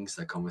warnings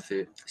that come with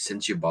it.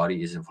 Since your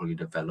body isn't fully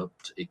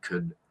developed, it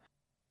could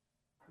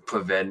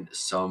prevent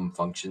some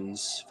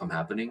functions from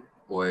happening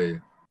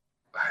or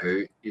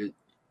hurt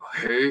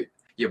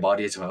your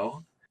body as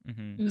well.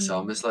 So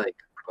I'm just like,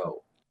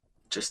 bro,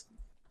 just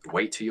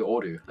wait till you're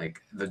older.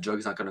 Like the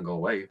drug's not gonna go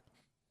away.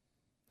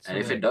 So, And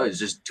if like, it does,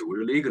 just do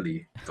it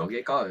illegally. Don't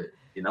get caught,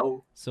 you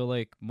know? So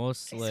like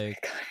most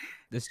like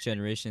this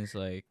generation's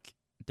like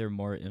they're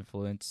more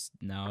influenced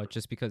now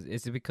just because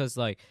is it because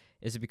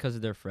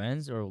of their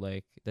friends or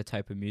like the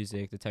type of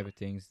music, the type of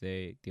things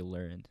they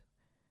learned?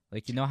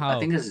 Like I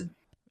think it's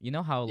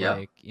yeah.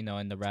 like,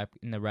 in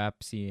the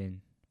rap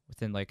scene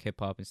within like hip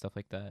hop and stuff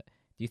like that.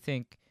 Do you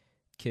think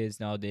kids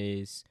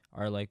nowadays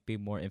are like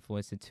being more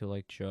influenced into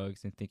like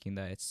drugs and thinking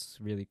that it's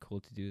really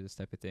cool to do this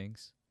type of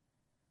things?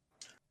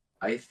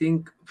 I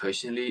think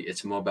personally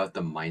it's more about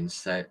the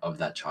mindset of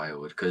that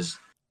child. Because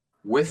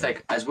with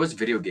like as with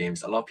video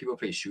games, a lot of people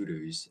play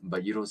shooters,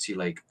 but you don't see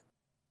like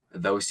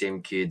those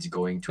same kids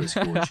going to a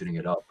school and shooting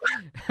it up.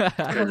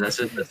 Because that's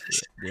just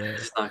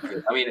not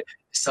good. I mean,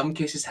 some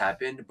cases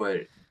happen,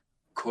 but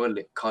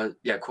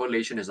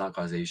correlation is not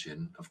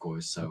causation, of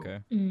course. So Okay.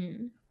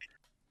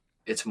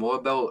 it's more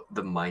about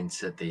the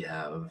mindset they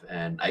have,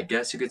 and I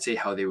guess you could say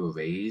how they were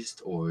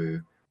raised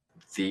or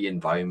the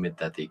environment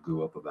that they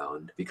grew up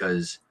around.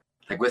 Because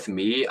like with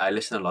me, I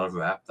listen to a lot of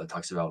rap that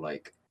talks about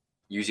like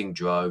using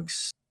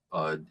drugs,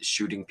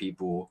 shooting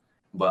people,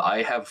 but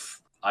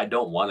I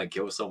don't want to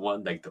kill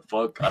someone. Like the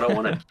fuck, I don't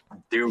want to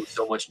do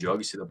so much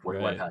drugs to the point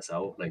where I Right. pass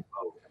out. Like,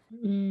 oh,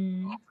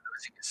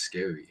 it's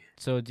scary.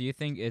 So do you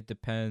think it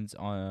depends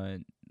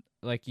on,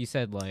 like you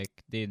said, like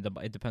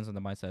it depends on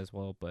the mindset as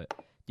well, but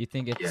do you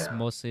think it's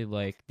mostly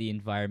like the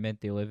environment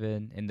they live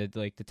in and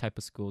the type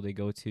of school they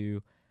go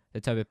to,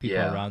 the type of people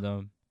around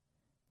them,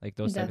 like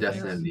those type of things?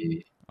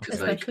 Definitely.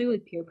 Especially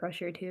with peer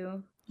pressure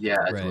too. Yeah,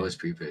 as well as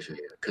peer pressure.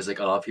 Because like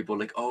a lot of people are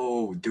like,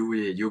 oh, do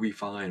it, you'll be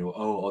fine, or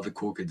oh, all the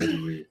cool kids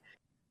do it,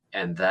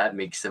 and that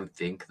makes them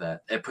think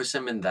that it puts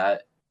them in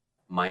that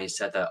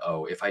mindset that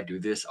oh, if I do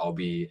this, I'll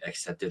be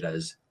accepted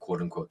as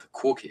quote unquote the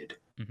cool kid.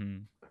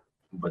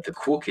 But the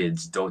cool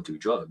kids don't do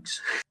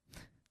drugs.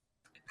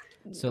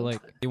 So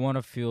like they want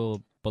to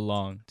feel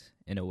belonged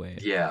in a way.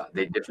 Yeah,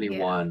 they definitely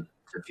want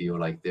to feel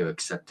like they're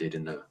accepted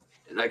in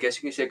and I guess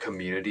you can say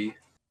community.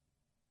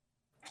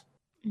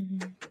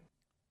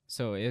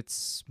 So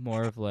it's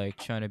more of like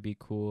trying to be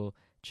cool,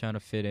 trying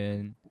to fit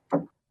in,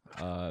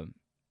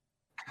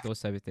 those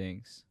type of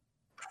things.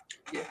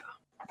 Yeah,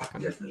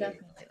 definitely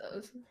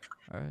those.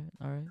 All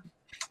right.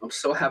 I'm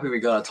so happy we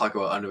got to talk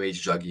about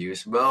underage drug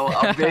use. Well,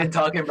 I've been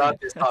talking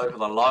about this topic for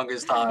the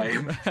longest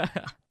time.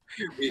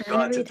 We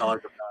got to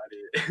talk about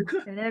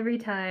it. And every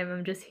time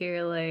I'm just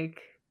here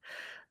like,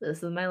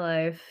 this is my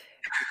life.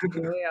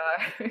 Here we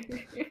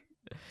are.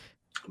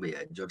 But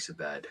yeah, drugs are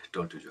bad.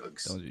 Don't do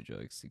drugs. Don't do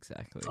drugs,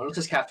 exactly. Not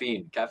just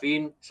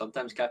caffeine.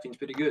 Sometimes caffeine's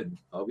pretty good.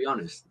 I'll be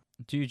honest.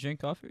 Do you drink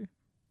coffee?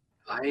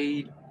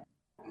 I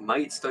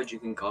might start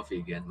drinking coffee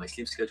again. My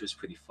sleep schedule is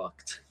pretty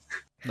fucked.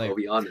 Like, I'll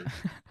be honest.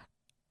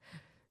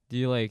 Do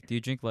you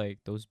drink like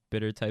those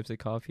bitter types of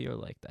coffee or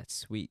like that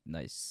sweet,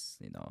 nice,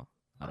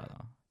 I don't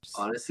know. Just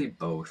Honestly,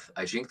 both.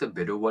 I drink the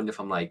bitter one if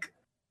I'm like,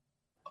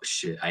 oh,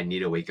 shit, I need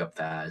to wake up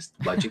fast.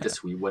 But I drink the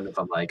sweet one if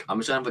I'm like, I'm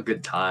just gonna have a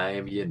good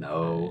time,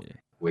 right.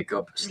 wake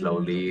up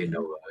slowly,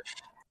 no Mm. rush.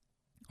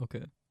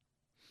 Okay.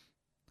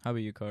 How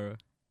about you, Kara?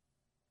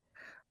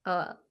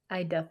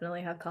 I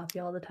definitely have coffee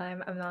all the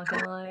time. I'm not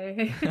gonna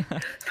lie.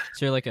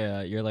 So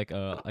you're like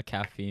a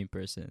caffeine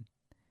person.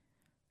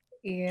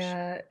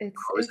 Yeah, I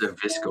was it's a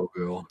Visco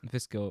girl.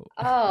 Visco.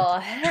 Oh,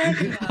 heck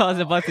I was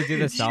no. about to do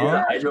the She had a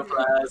sound. hydro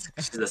flask.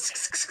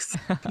 She's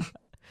a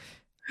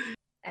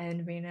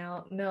And me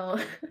now. No.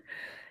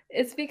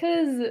 It's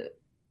because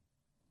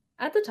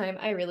at the time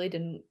I really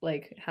didn't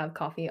like have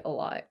coffee a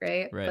lot,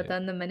 right? But Right.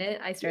 then the minute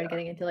I started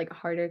getting into like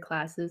harder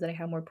classes and I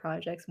had more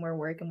projects, more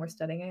work, and more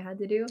studying I had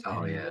to do,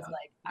 Oh I yeah, was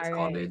like, with all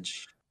right,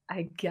 college.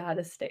 I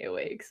gotta stay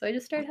awake. So I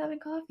just started having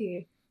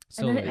coffee.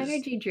 And So then like,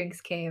 energy drinks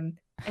came,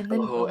 and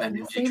then Oh, both on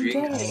the same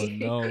oh day.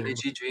 no.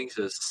 energy drinks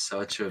are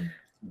such a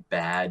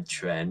bad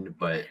trend,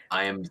 but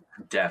I am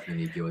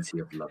definitely guilty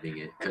of loving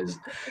it because,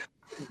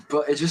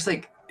 but it's just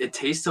like it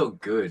tastes so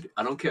good.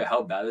 I don't care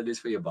how bad it is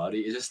for your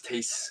body; it just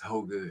tastes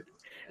so good,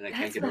 and I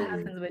can't That's get what over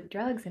it. happens with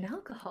drugs and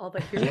alcohol,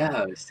 but you're Yeah,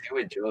 right. same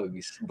with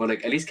drugs, but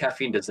like at least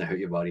caffeine doesn't hurt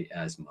your body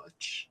as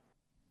much.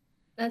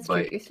 That's true.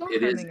 But You're still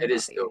it is harming your it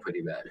is still body.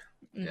 pretty bad.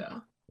 Yeah,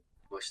 Mm.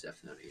 most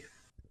definitely.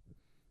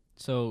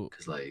 So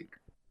Cause like,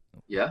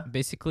 yeah,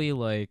 basically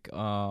like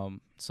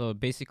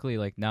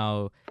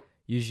now,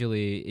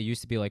 usually it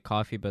used to be like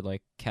coffee, but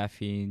like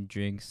caffeine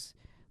drinks.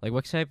 Like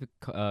what type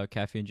of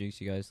caffeine drinks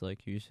you guys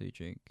like usually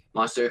drink?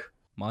 Monster,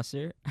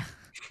 Monster.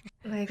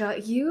 Oh my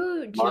God,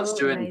 you, Jill,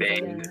 Monster and and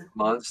Bang, Isaiah.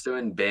 Monster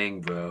and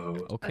Bang,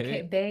 bro. Okay,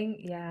 Okay. Bang.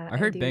 Yeah, I I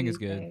heard do Bang is use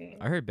good. Bang.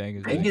 I heard Bang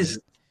is Bang really good. is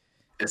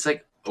it's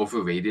like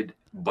overrated,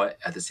 but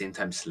at the same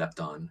time slept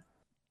on.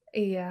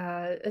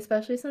 Yeah,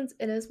 especially since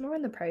it is more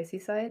on the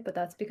pricey side, but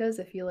that's because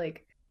if you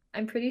like,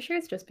 I'm pretty sure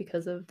it's just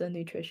because of the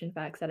nutrition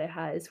facts that it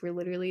has, where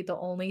literally the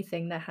only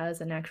thing that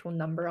has an actual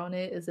number on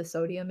it is the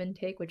sodium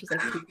intake, which is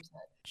like 2%,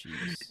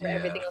 Jeez. where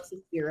everything Yeah, else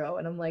is 0.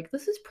 And I'm like,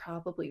 this is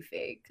probably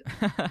fake,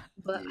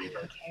 but I yeah.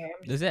 don't care.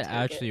 I'm Does just it gonna take it.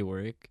 actually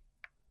work?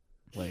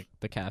 Like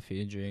the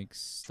caffeine drinks,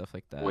 stuff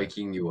like that.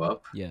 Waking you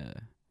up. Yeah.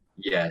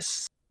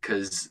 Yes,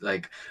 cause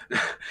like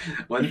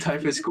one time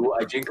for school,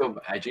 I drink an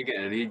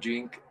energy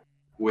drink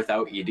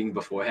without eating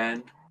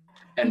beforehand,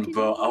 You and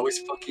bro, didn't I was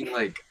eat. fucking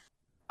like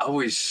I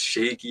was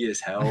shaky as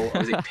hell. I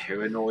was like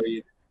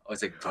paranoid. I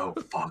was like, bro,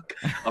 fuck.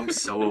 I'm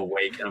so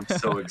awake and I'm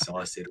so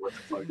exhausted. What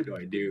the fuck do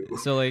I do?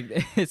 So like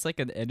it's like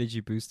an energy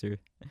booster.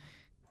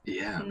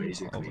 Yeah, Oh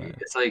basically. man.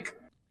 It's like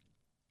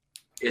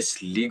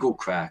it's legal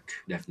crack,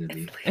 It's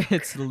definitely. legal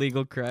It's crap.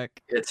 legal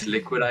crack. It's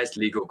liquidized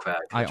legal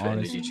crack. I That's what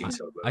honestly energy Mm,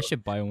 drinks are, bro. I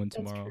should buy one that's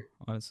tomorrow, true.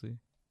 honestly.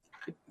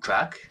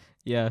 Crack?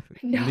 Yeah,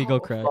 legal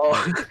No. crack.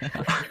 Oh,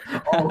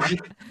 oh,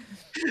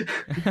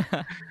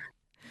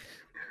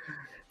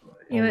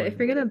 You Oh know, my if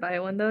you're god. gonna buy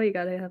one though, you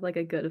gotta have like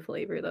a good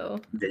flavor though.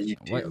 yeah, you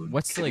do.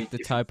 What's Cause like the if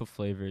you type of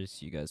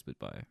flavors you guys would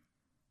buy?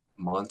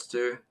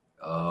 Monster,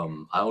 I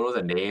don't know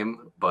the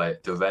name,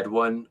 but the red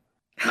one,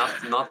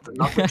 not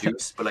the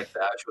juice, but like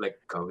the actual like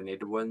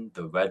carbonated one,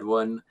 the red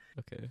one,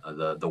 Okay.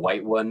 the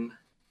white one,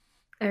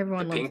 the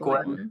Everyone loves the pink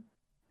white one. one.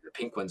 The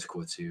pink one's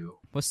cool too.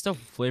 What's the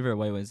flavor of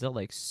white one? Is that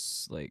like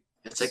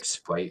It's like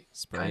Sprite,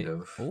 kind Sprite?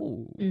 of.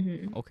 Oh,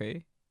 Mm-hmm.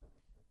 okay.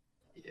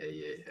 Yeah,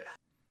 yeah, yeah.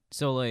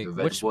 So like The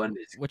red one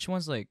is which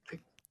one's like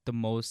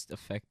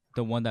like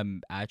the one that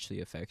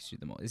actually affects you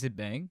the most? Is it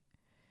Bang?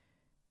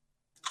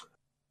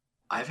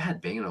 I've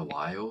had Bang in a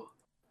while,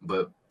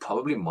 but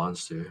probably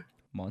Monster.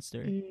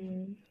 Monster?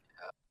 Mm,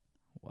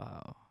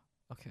 Wow.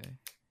 Okay.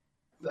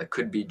 That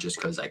could be just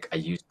because like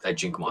I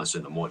drink Monster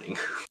in the morning.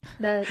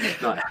 that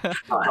not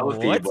not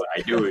healthy, What? but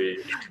I do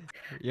it.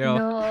 Yo.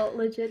 no,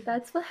 legit.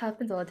 That's what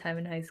happens all the time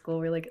in high school.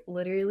 Where like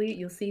literally,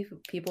 you'll see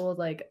people with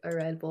like a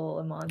Red Bull,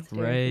 a Monster,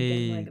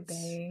 freaking Right. like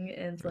Bang,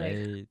 and it's like.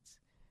 Right.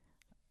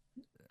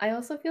 I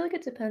also feel like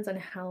it depends on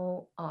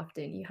how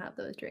often you have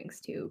those drinks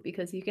too,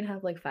 because you can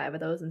have like 5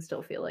 of those and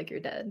still feel like you're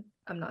dead.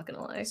 I'm not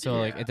gonna lie. So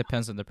like Yeah, it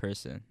depends on the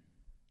person.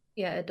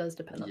 Yeah, it does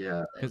depend on the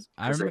yeah. person. Cause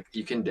I Because remember. like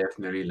you can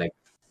definitely like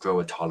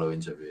grow a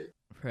tolerance of it,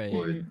 Right.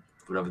 or Mm.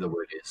 whatever the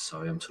word is.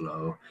 Sorry, I'm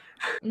slow.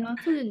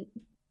 Not to,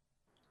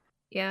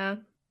 yeah,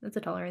 that's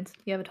a tolerance.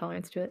 You have a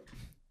tolerance to it.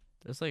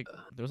 There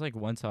was like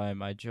one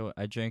time I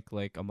drank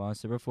like a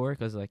Monster before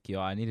because like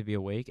I need to be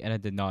awake and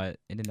it did not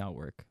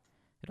work.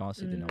 It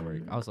honestly did not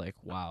work. I Mm. was like,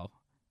 wow,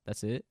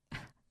 that's it.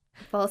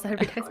 False Oh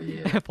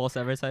advertisement. yeah. False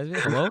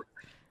advertisement. Hello.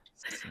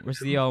 Where's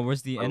the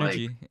But like,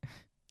 energy?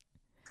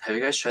 have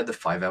you guys tried the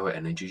 5 hour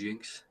energy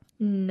drinks?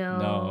 No,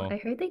 No. I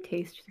heard they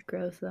taste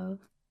gross though.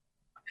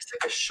 It's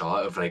like a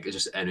shot of like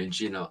just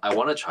energy. I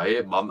want to try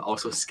it, but I'm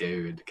also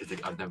scared because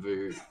like I've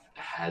never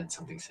had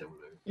something similar.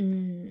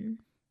 Mm.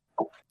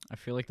 I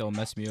feel like that'll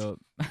mess me up.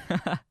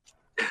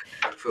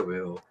 For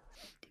real.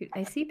 Dude,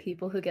 I see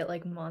people who get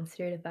like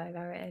Monster to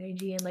 5-hour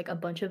energy and like a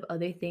bunch of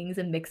other things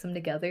and mix them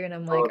together, and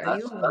I'm like, are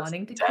you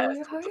wanting to kill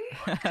your heart?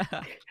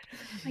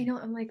 I know.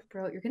 I'm like,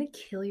 bro, you're gonna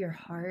kill your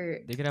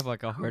heart. They could have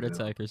like a heart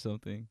attack or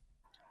something.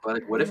 But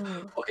like, what if?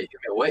 Okay,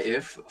 what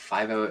if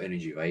 5-hour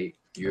energy, right?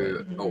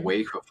 You're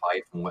awake for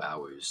 5 more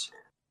hours,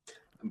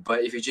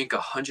 but if you drink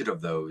 100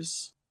 of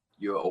those,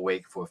 you're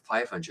awake for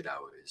 500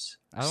 hours.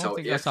 I don't So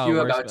think if that's how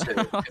you're it works. if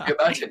you're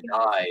about to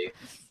die,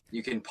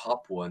 you can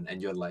pop one, and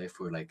your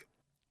life will like,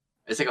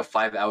 it's like a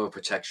 5-hour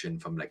protection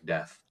from like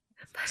death.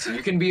 So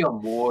you can be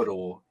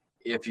immortal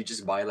if you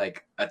just buy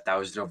like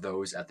 1,000 of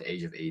those at the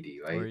age of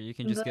 80, right? Or you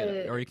can just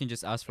or you can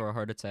just ask for a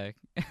heart attack.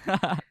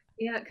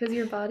 Yeah, because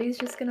your body's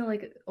just gonna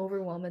like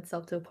overwhelm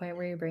itself to a point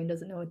where your brain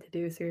doesn't know what to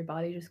do, so your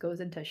body just goes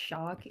into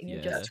shock, and you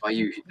just.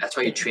 That's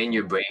why you train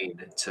your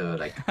brain to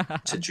like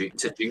to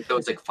drink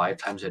those like 5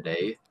 times a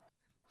day,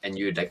 and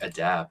you like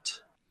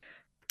adapt.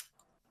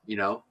 You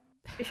know.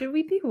 Should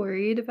we be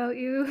worried about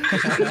you?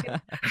 Are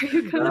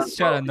you gonna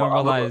try to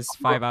normalize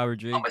 5-hour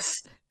drinks? I'm a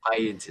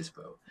scientist,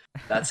 bro.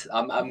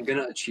 I'm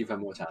gonna achieve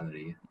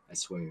immortality. I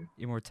swear.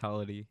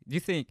 Immortality. Do you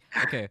think?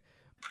 Okay,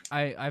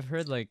 I've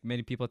heard like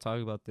many people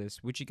talk about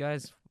this. Would you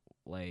guys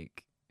would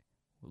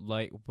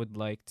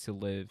like to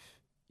live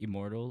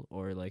immortal,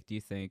 or like do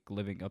you think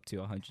living up to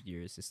 100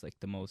 years is like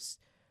the most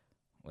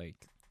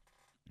like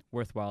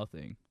worthwhile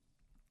thing?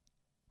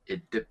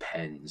 It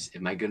depends.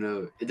 It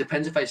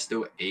depends if I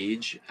still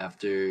age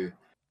after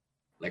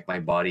like my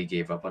body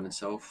gave up on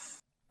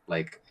itself.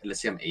 Like let's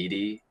say I'm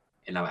 80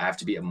 and I have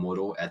to be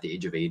immortal at the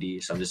age of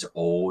 80, so I'm just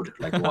old,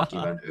 like walking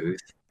around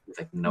Earth with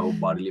like no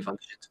bodily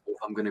functions. Or if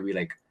I'm gonna be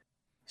like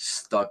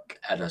stuck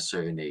at a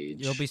certain age.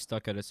 You'll be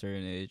stuck at a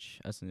certain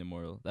age as an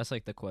immortal. That's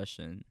like the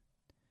question.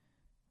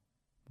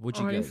 Would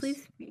you Honestly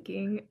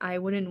speaking, I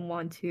wouldn't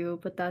want to,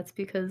 but that's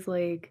because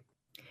like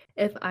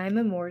if I'm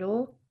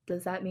immortal,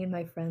 does that mean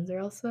my friends are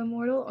also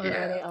immortal, or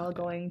are they all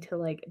going to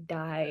like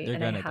die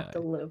and I have to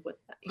live with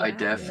that? Yeah, I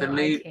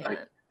definitely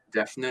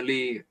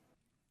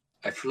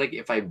I feel like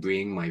if I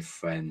bring my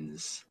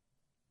friends,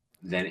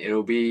 then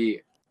it'll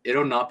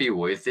not be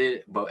worth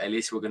it, but at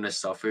least we're gonna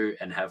suffer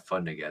and have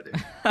fun together.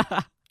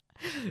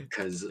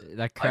 Because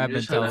that crab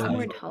mentality is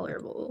more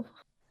tolerable.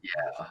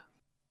 Yeah.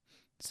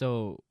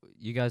 So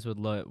you guys would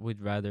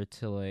rather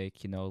to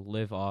like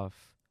live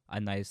off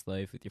a nice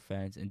life with your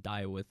friends and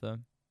die with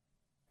them?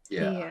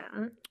 Yeah.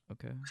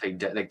 Okay.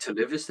 Like to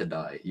live is to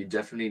die. You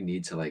definitely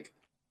need to like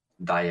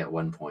die at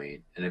one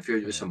point, and if you're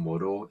just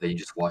immortal, then you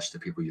just watch the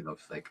people you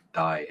love like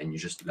die, and you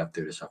just left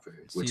there to suffer,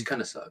 which kind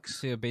of sucks.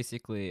 So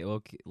basically,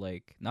 it'll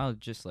like not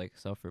just like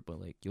suffer, but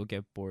like you'll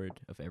get bored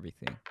of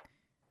everything.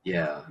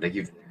 Yeah, like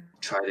you've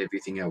tried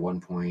everything at one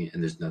point,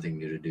 and there's nothing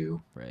new to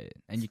do. Right,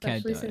 and you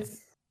can't die.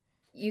 Since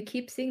you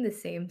keep seeing the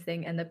same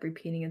thing end up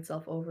repeating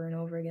itself over and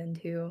over again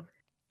too.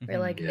 Where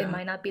like it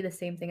might not be the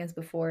same thing as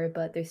before,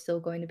 but there's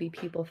still going to be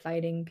people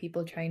fighting,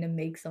 people trying to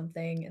make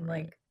something, and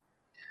like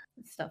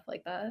stuff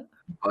like that.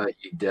 But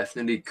you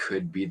definitely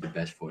could be the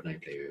best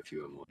Fortnite player if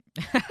you were more.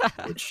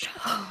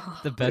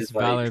 The best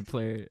Valor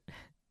player.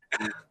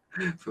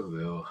 For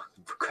real.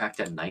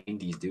 Cracked at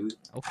 90s, dude.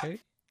 Okay.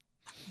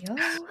 Yo.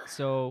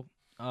 So,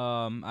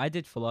 I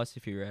did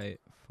philosophy right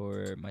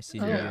for my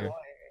senior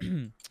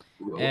year.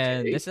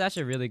 And this is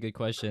actually a really good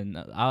question.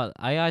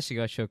 I actually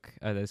got shook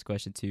at this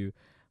question too.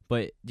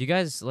 But do you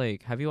guys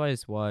have you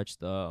guys watched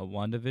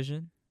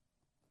WandaVision?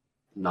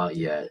 Not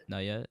yet.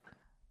 Not yet?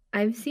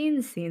 I've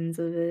seen scenes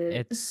of it.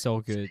 It's so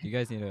good. You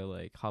guys need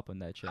to hop on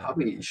that channel.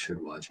 Probably should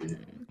watch it.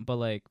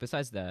 But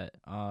besides that,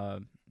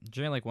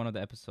 during one of the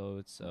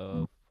episodes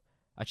of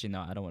actually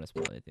no, I don't want to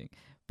spoil anything.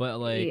 But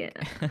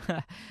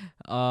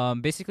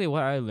basically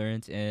what I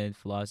learned in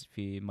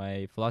philosophy,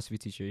 my philosophy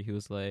teacher, he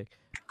was like,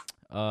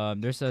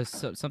 there's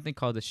something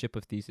called the ship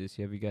of Theseus.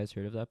 Have you guys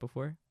heard of that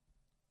before?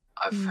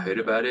 I've heard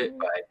about it,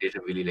 but I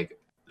didn't really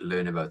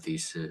learn about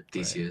Theseus.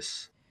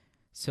 Right.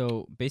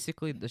 So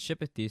basically, the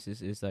ship of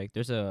Theseus is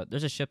there's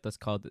a ship that's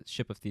called the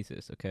ship of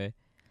Theseus. Okay,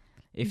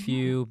 if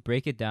you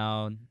break it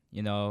down,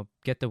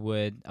 get the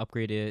wood,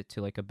 upgrade it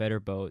to a better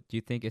boat, do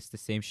you think it's the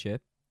same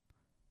ship?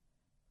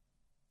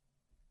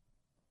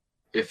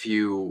 If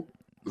you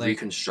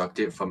reconstruct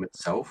it from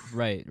itself,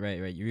 right.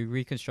 You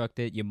reconstruct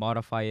it, you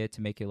modify it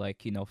to make it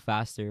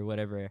faster,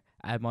 whatever.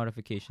 Add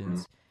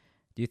modifications.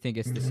 Do you think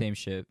it's the same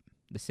ship?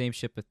 The same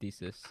ship of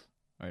Theseus,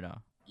 or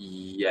no?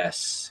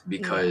 Yes,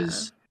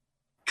 because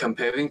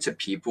comparing to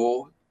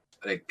people,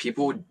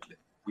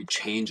 we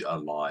change a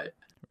lot,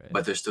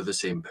 but they're still the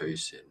same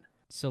person.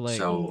 So let's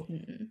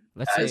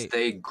say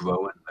they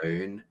grow and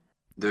learn,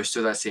 they're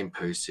still that same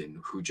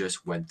person who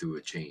just went through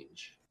a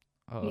change.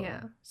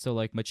 Yeah. So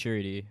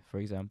maturity,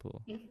 for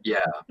example.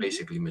 Yeah,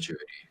 basically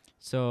maturity.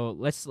 So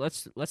let's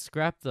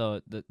scrap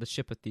the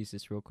ship of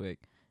Theseus real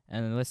quick,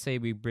 and let's say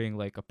we bring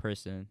a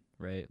person,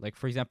 right?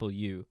 For example,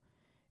 you.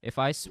 If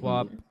I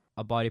swap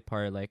a body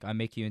part, I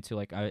make you into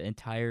an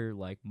entire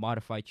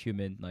modified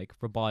human,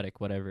 robotic,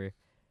 whatever.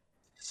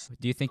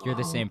 Do you think you're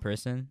the same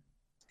person?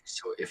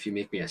 So if you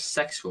make me a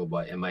sex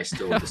robot, am I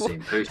still the same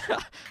person?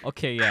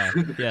 Okay, yeah,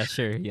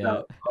 sure,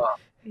 yeah.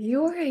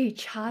 You're a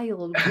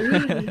child,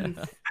 please.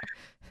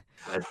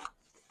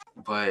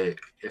 But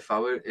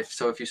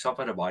if you swap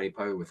out a body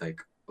part with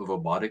like a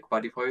robotic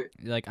body part,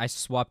 Like I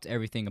swapped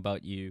everything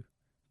about you,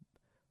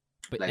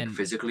 but like and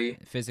physically,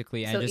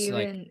 and So just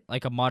even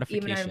like a our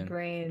modification.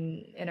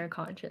 brain and our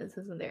conscience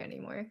isn't there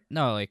anymore.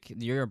 No, like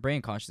your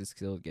brain consciousness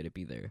still get to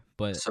be there,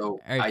 but so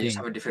I just everything.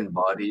 have a different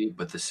body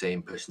but the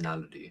same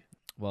personality.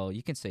 Well,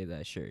 you can say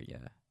that, sure,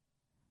 yeah.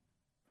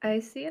 I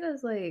see it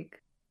as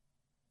like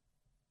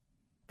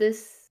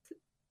this.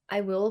 I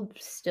will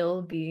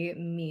still be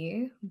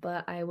me,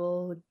 but I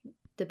will,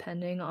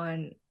 depending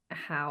on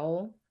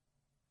how,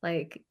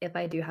 like, if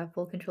I do have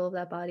full control of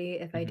that body,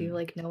 if I do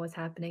like know what's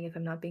happening, if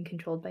I'm not being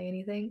controlled by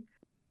anything,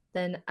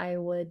 then I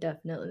would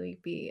definitely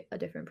be a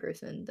different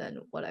person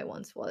than what I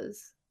once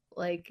was.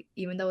 Like,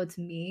 even though it's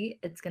me,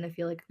 it's gonna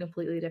feel like a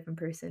completely different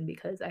person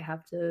because I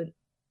have to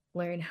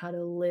learn how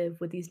to live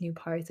with these new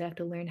parts. I have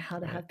to learn how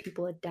to Right. have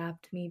people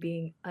adapt to me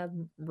being a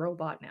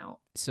robot now.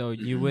 So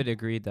you would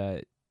agree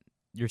that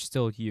you're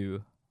still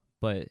you,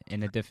 but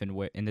in a different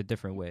way. In a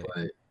different way,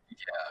 But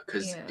yeah,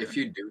 because Yeah. if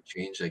you do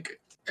change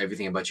like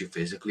everything about you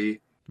physically,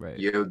 right?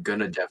 you're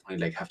gonna definitely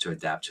like have to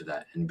adapt to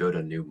that and build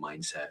a new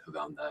mindset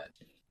around that.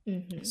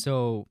 Mm-hmm.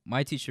 So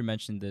my teacher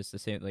mentioned this the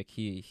same. Like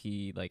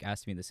he like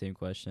asked me the same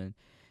question.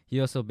 He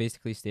also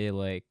basically stated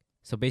like,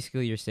 so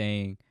basically you're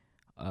saying,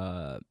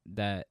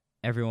 that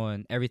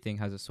everything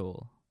has a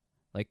soul.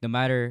 Like no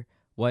matter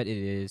what it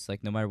is,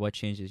 like no matter what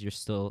changes, your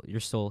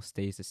soul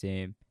stays the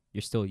same.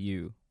 You're still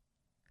you,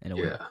 in a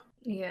way. Yeah,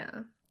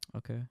 Yeah.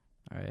 Okay.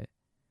 All right.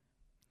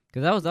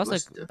 Because most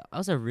that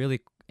was a really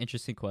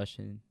interesting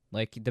question.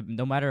 Like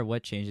no matter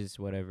what changes,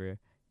 whatever,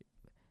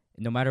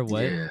 no matter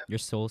what, yeah, your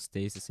soul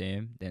stays the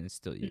same. Then it's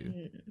still you.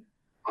 Mm-hmm.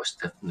 most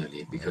definitely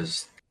Right.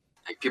 because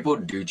like people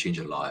do change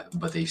a lot,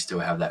 but they still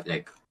have that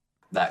like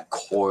that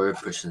core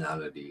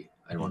personality.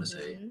 I want to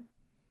say Mm-hmm.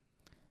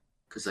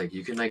 because like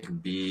you can like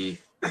be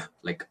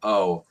like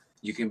oh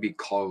you can be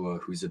Kara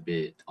who's a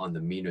bit on the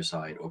meaner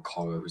side or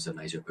Kara who's a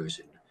nicer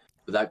person,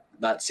 but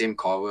that same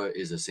Kara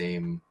is the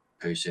same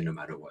person no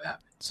matter what So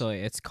happens. like,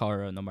 it's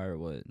Kara no matter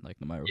what, like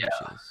no matter who she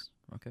Yeah, is.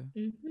 Okay.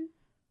 Mm-hmm.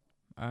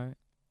 All right.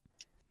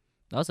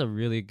 That was a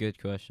really good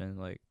question.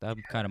 Like that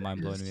kind of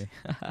mind blowing because me.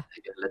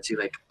 it lets you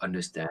like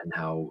understand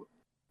how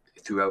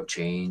throughout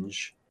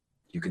change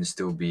you can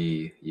still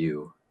be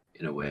you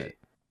in a Right. way.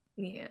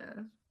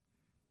 Yeah.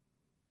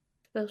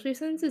 Especially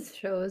since it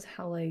shows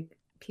how like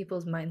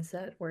people's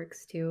mindset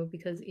works too,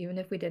 because even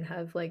if we did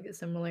have like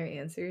similar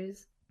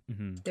answers,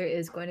 Mm-hmm. there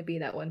is going to be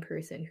that one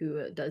person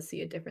who does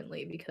see it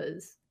differently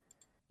because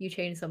you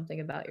change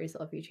something about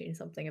yourself, you change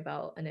something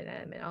about an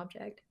inanimate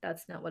object.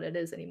 That's not what it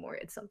is anymore.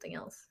 It's something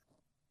else.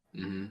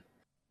 Mm-hmm.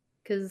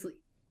 Because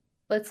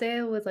let's say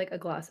it was like a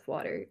glass of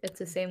water. It's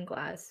the same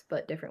glass,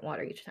 but different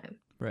water each time.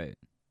 Right.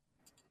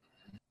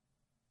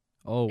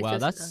 Oh It wow,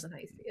 just depends on how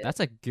you see it.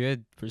 that's a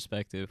good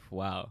perspective.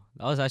 Wow,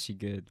 that was actually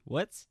good.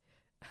 What?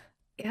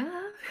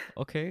 Yeah.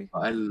 Okay.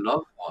 I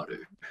love water.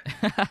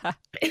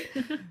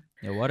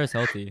 Yeah, water's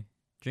healthy.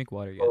 Drink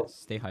water, Well, guys.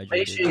 Stay make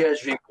hydrated. sure you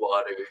guys drink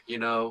water. You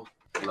know,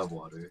 I love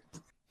water.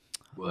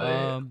 But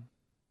Um.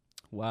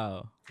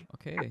 Wow.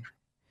 Okay.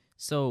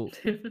 So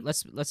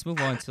let's move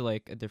on to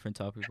like a different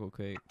topic real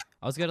quick.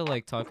 I was gonna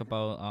like talk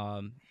about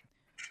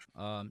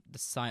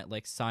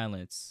the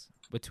silence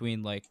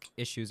between like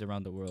issues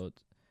around the world.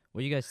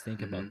 What do you guys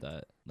think about mhm,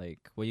 that? Like,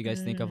 what do you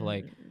guys think of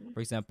like, Mm.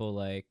 for example,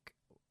 like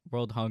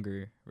world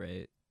hunger,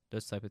 right?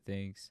 Those type of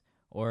things,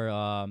 or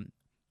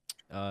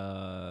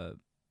uh,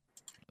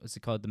 what's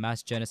it called? The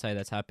mass genocide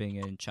that's happening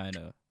in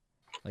China.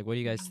 Like, what do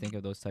you guys think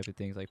of those type of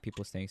things? Like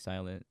people staying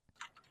silent.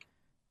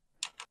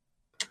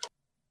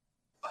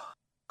 I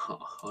don't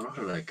know how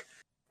to like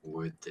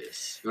word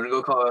this. You wanna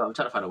go call? I'm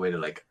trying to find a way to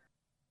like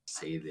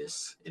say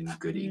this in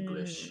good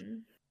English.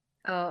 Mm.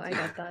 Oh, I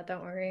get that.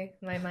 Don't worry.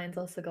 My mind's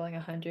also going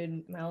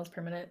 100 miles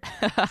per minute.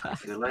 I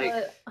feel like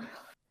But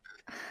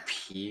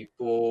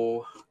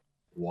people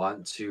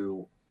want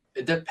to.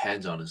 It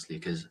depends honestly,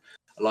 because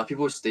a lot of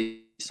people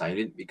stay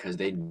silent because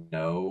they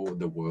know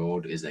the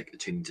world is like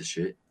turning to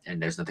shit,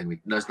 and there's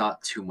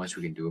not too much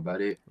we can do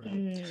about it.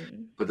 Right.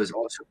 But there's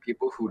also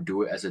people who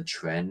do it as a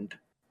trend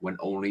when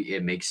only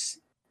it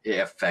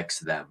affects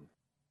them.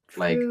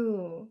 Like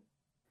true.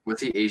 with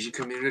the Asian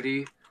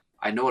community,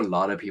 I know a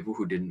lot of people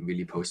who didn't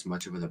really post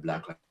much about the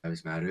Black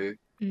Lives Matter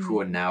who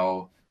are Mm.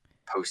 now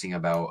posting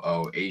about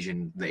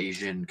the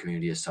Asian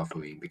community is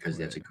suffering because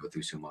they have to Right. go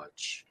through so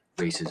much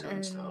racism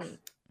and stuff.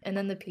 And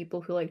then the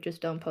people who like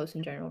just don't post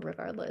in general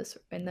regardless,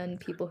 and then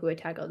people who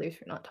attack others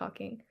for not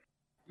talking.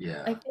 I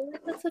Yeah. feel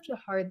like that's such a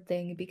hard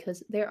thing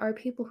because there are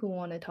people who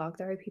want to talk,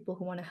 there are people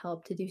who want to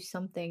help to do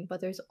something, but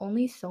there's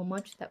only so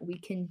much that we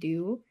can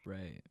do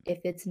Right.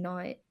 if it's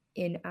not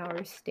in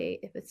our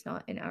state, if it's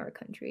not in our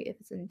country, if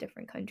it's in a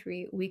different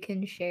country. We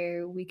can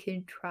share, we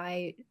can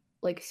try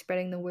like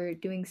spreading the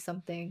word, doing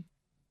something,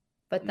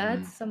 but Hmm.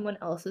 that's someone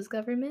else's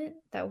government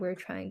that we're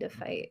trying to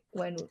fight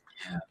when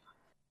Yeah.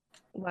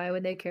 Why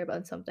would they care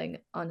about something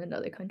on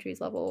another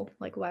country's level?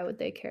 Like, why would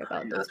they care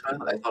about Yeah, those that's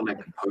why I people? thought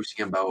like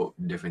posting about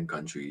different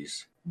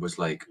countries was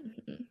like,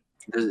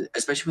 Mhm.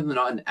 especially when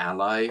they're not an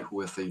ally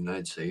with the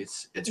United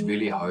States, it's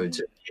really hard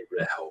to be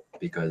able to help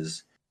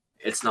because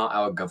it's not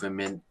our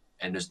government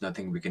and there's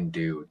nothing we can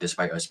do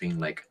despite us being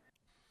like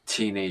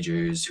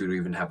teenagers who don't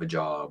even have a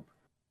job,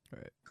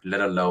 Right.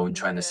 let alone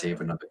trying to Yeah. save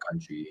another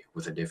country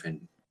with a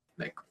different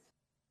like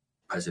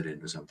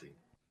president or something.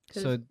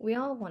 Because So we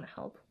all want to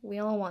help. We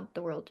all want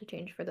the world to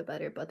change for the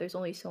better, but there's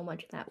only so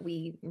much that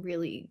we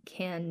really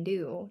can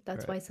do.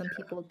 That's right. why some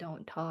people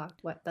don't talk.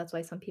 That's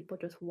why some people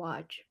just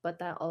watch. But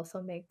that also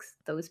makes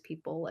those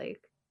people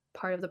like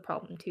part of the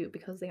problem too,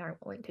 because they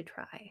aren't willing to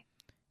try.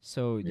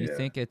 So you Yeah.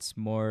 think it's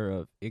more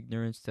of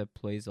ignorance that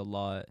plays a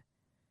lot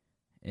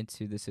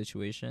into the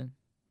situation?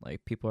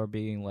 Like people are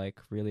being like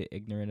really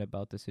ignorant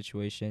about the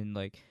situation.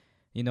 Like,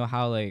 you know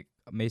how like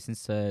Mason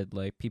said,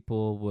 like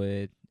people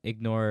would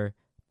ignore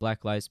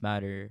Black Lives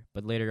Matter,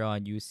 but later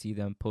on you see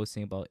them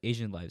posting about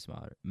Asian Lives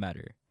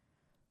Matter.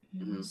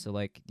 Mhm. So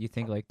like, do you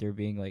think like they're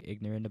being like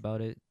ignorant about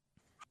it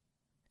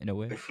in a I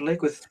way? feel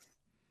like with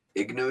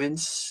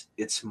ignorance,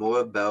 it's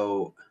more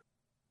about,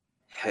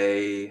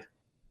 hey,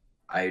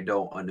 I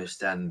don't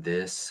understand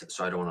this,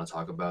 so I don't want to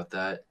talk about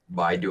that.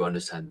 But I do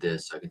understand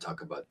this, so I can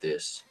talk about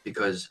this.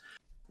 Because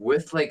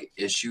with like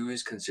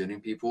issues concerning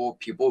people,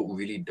 people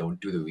really don't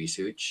do the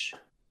research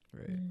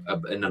Right.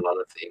 in a lot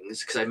of things.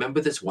 Because I remember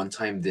this one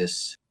time,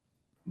 this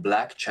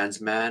black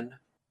trans man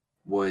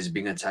was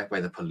being attacked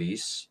by the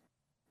police,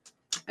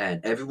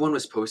 and everyone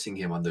was posting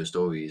him on their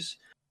stories,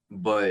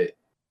 but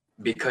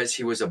because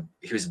he was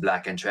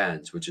black and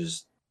trans, which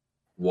is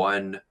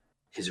one,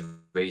 his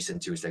race,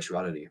 and two, his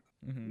sexuality.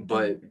 Mm-hmm.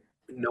 But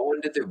no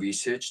one did the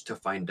research to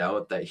find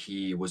out that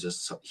he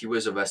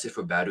was arrested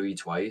for battery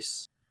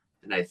twice,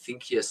 and I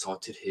think he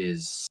assaulted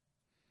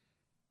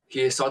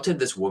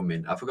this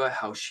woman. I forgot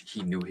how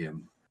he knew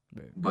him,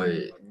 Right.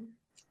 but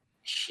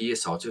he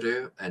assaulted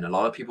her, and a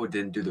lot of people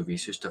didn't do the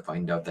research to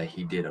find out that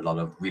he did a lot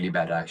of really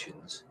bad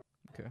actions.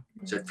 Okay.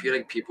 So I feel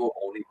like people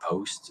only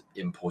post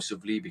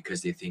impulsively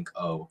because they think,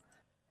 oh,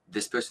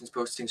 this person's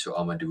posting, so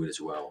I'm gonna do it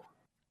as well.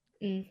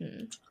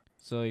 Mm-hmm.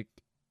 So like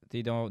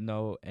they don't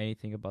know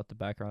anything about the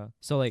background.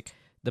 So like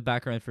the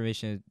background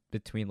information is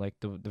between like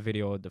the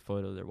video and the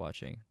photo they're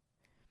watching.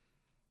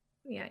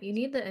 Yeah, you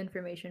need the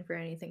information for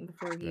anything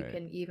before you Right.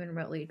 can even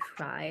really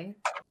try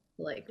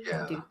like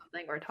Yeah. do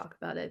something or talk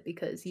about it,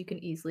 because you can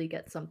easily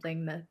get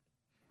something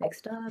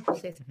mixed up or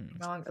say something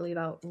Mm-hmm. wrong or leave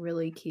out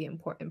really key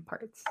important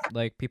parts.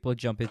 Like people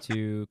jump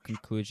into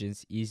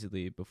conclusions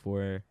easily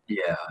before.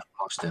 Yeah,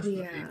 most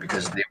definitely. Yeah.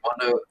 Because they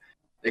want to,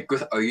 like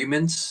with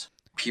arguments,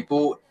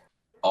 people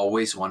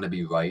always want to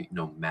be right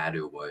no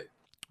matter what.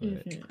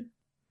 Right. Mm-hmm.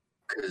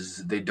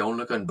 Because they don't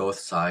look on both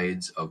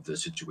sides of the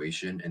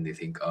situation and they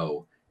think,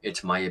 oh,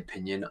 it's my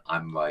opinion,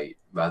 I'm right,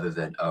 rather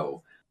than,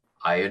 oh,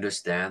 I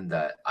understand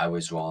that I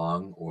was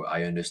wrong, or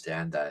I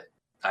understand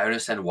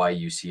why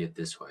you see it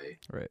this way.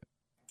 Right.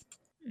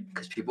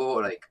 Because people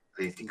are like,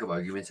 they think of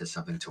arguments as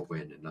something to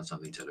win and not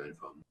something to learn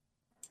from.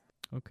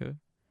 Okay.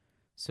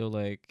 So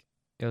like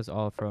it was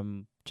all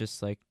from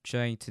just like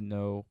trying to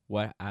know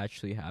what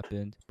actually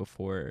happened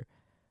before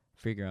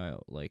figuring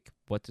out like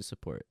what to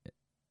support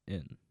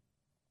in.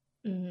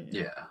 Mm-hmm.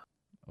 Yeah.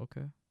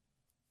 Okay.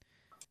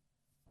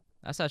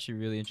 That's actually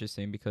really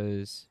interesting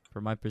because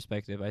from my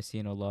perspective, I've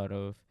seen a lot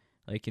of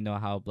like you know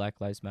how Black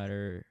Lives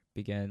Matter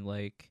began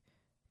like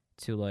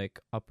to like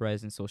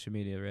uprise in social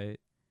media, right?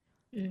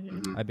 Mm-hmm.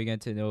 Mm-hmm. I began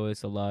to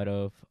notice a lot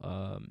of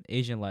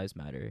Asian Lives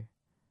Matter.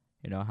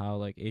 You know how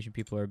like Asian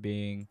people are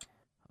being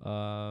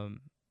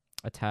um,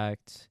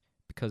 attacked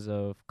because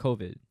of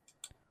COVID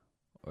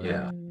or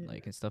Yeah.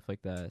 like and stuff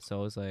like that. So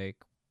I was like,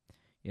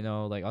 you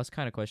know, like I was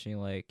kind of questioning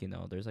like, you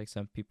know, there's like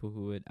some people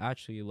who would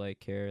actually like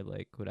care,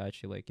 like would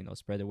actually like, you know,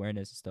 spread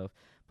awareness and stuff.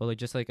 But like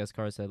just like as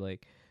Carl said,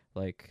 like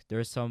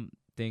there's some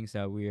things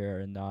that we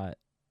are not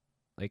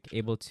like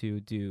able to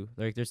do.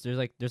 Like there's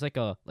like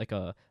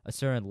a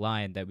certain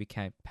line that we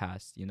can't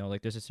pass, you know,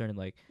 like there's a certain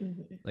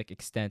Mm-hmm. like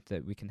extent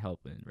that we can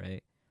help in,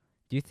 right?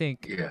 Do you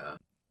think Yeah.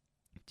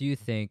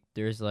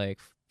 there's like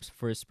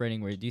for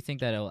spreading word, do you think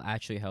that it'll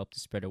actually help to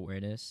spread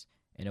awareness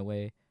in a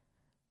way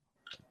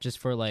just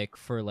for like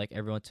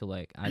everyone to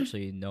like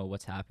actually know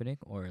what's happening,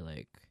 or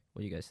like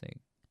what do you guys think?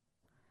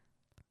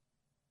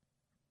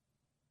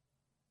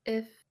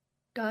 If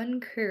done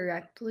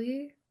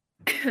correctly,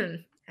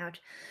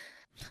 ouch.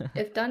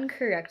 If done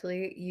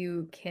correctly,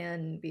 you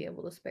can be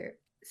able to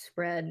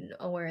spread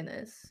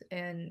awareness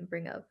and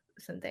bring up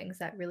some things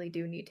that really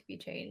do need to be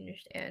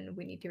changed, and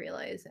we need to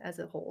realize as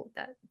a whole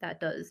that that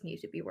does need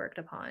to be worked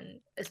upon,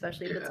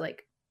 especially if Yeah. it's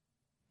like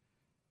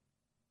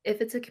if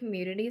it's a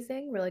community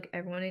thing where like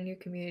everyone in your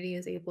community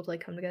is able to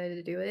like come together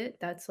to do it,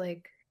 that's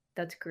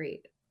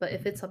great. But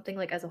if it's something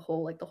like as a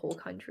whole, like the whole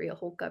country, a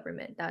whole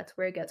government, that's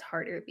where it gets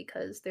harder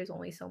because there's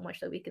only so much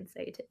that we can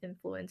say to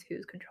influence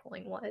who's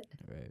controlling what.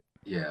 Right.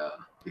 Yeah.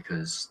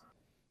 Because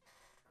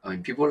I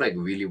mean, people like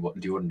really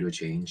do want to do a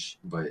change,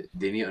 but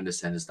they need to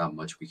understand there's not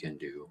much we can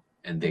do,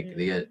 and they Mm-hmm.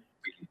 get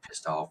really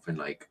pissed off when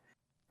like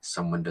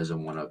someone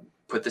doesn't want to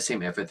put the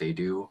same effort they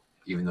do,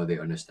 even though they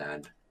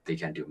understand they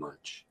can't do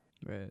much.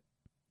 Right.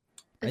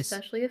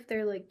 Especially if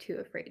they're like too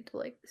afraid to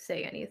like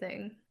say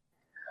anything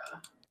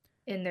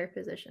in their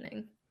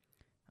positioning.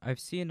 I've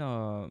seen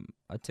a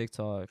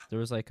TikTok. There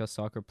was like a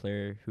soccer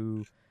player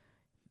who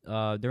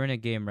they're in a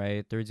game,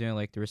 right? They're doing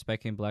like the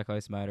respecting Black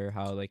Lives Matter,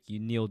 how like you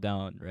kneel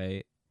down,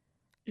 right?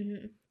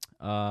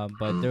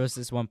 But there was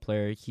this one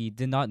player, he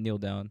did not kneel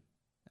down,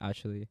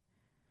 actually.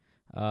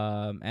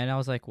 And I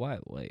was like, why?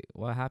 Like,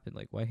 what happened?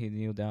 Like, why he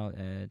kneel down?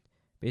 And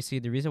basically,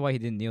 the reason why he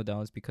didn't kneel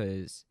down is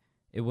because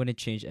it wouldn't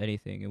change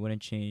anything. It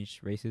wouldn't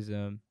change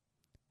racism.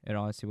 It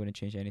honestly wouldn't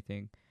change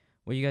anything.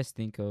 What do you guys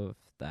think of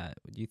that?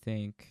 Do you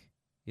think,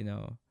 you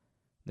know,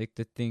 like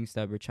the things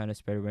that we're trying to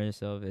spread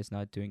awareness of is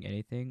not doing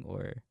anything,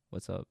 or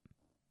what's up?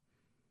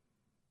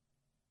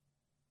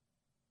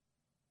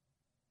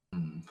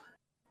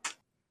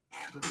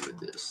 With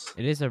this,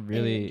 It is it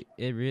really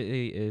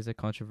is a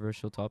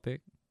controversial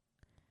topic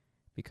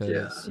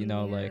because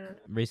like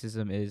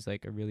racism is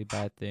like a really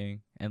bad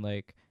thing, and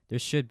like there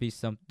should be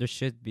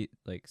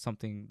like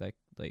something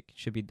like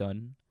should be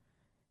done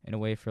in a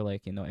way for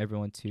like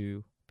everyone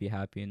to be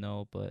happy,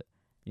 but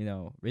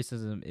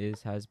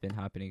racism has been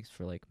happening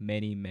for like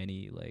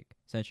many like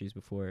centuries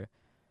before.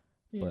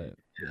 But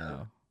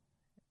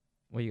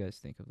what do you guys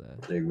think of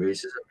that? Like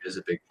racism is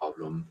a big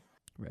problem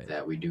Right.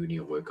 that we do need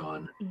to work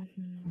on,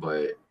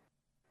 but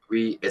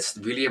it's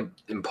really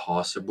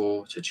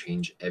impossible to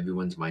change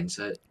everyone's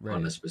mindset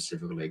on a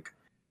specific like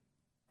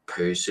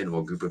person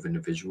or group of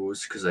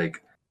individuals, because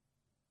like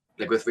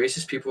with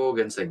racist people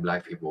against like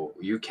black people,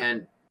 you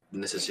can't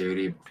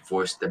necessarily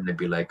force them to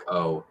be like,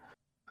 oh,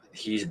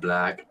 he's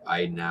black,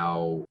 I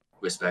now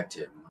respect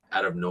him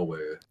out of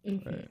nowhere.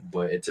 Right.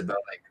 But it's about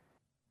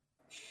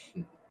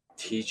like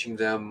teaching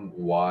them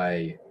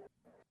why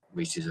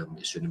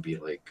racism shouldn't be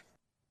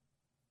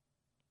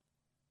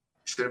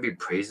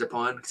praised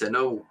upon, because I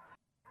know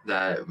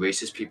that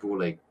racist people,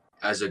 like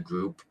as a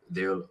group,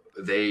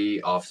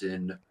 they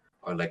often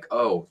are like,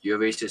 oh, you're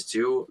racist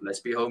too, let's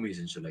be homies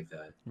and shit like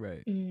that.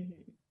 Right.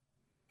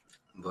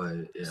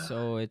 But yeah,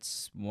 so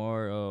it's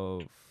more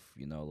of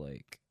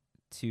like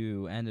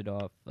to end it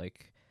off,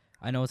 like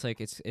I know it's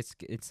like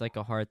it's like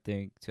a hard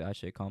thing to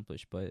actually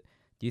accomplish, but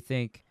do you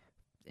think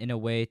in a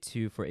way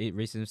for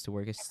racism to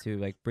work is to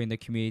like bring the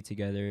community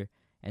together,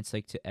 and it's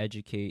like to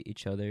educate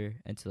each other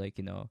and to like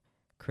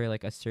create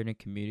like a certain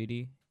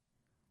community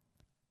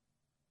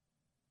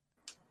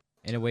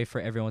in a way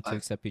for everyone to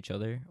accept each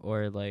other?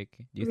 Or like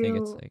do you think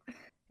it's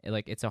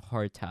like it's a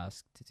hard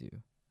task to do?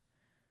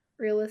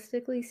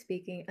 Realistically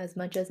speaking, as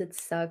much as it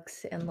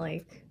sucks, and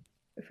like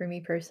for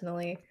me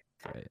personally,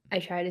 I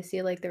try to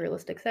see like the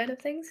realistic side of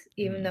things,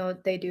 even though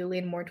they do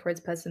lean more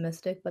towards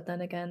pessimistic. But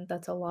then again,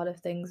 that's a lot of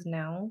things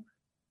now,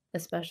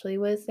 especially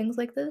with things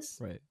like this.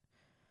 Right.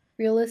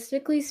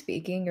 Realistically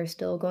speaking, you're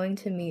still going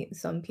to meet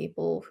some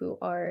people who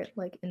are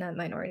like in that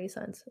minority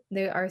sense.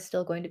 There are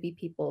still going to be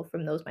people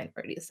from those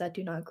minorities that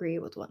do not agree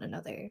with one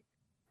another,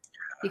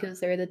 because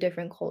they're the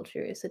different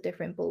cultures, the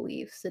different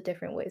beliefs, the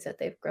different ways that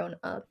they've grown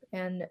up.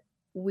 And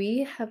we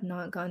have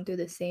not gone through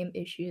the same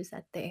issues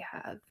that they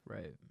have.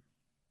 Right.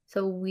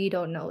 So we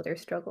don't know their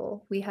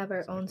struggle. We have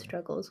our own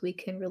struggles. We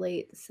can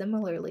relate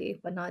similarly,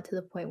 but not to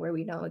the point where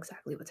we know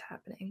exactly what's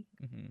happening.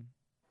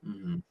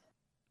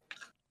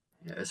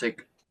 Yeah, it's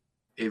like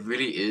it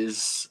really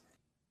is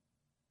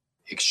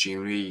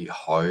extremely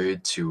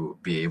hard to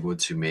be able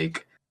to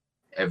make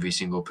every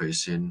single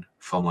person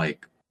from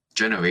like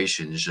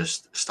generations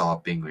just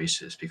stop being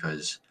racist,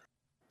 because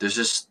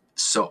there's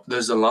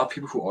a lot of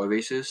people who are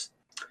racist,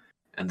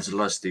 and there's a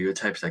lot of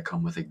stereotypes that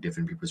come with like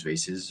different people's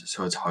races,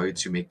 so it's hard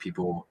to make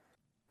people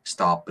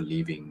stop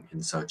believing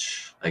in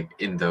such like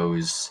in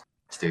those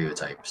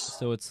stereotypes.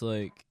 So it's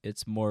like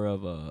it's more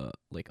of a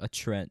like a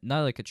trend,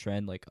 not like a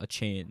trend, like a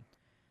chain.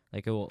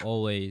 Like it will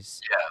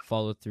always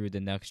follow through the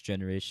next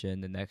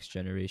generation, and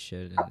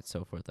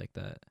so forth, like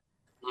that.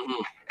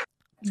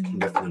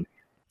 Definitely.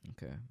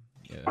 Okay.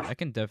 Yeah, I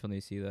can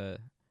definitely see that.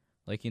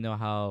 Like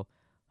how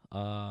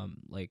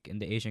like in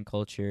the Asian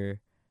culture,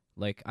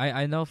 like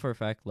I know for a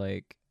fact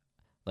like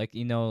like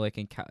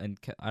like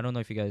I don't know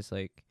if you guys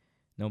like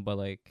know, but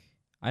like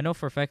I know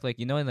for a fact like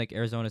in like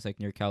Arizona is like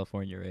near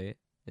California, right?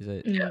 Is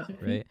it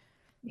right?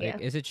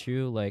 Like is it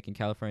true like in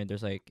California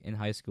there's like in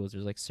high schools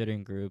there's like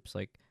certain groups,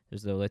 like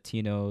there's the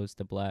Latinos,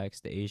 the blacks,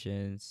 the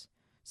Asians,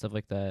 stuff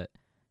like that.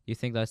 Do you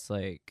think that's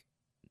like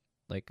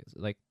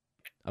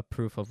a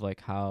proof of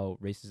like how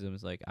racism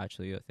is like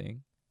actually a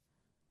thing?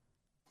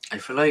 I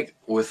feel like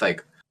with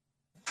like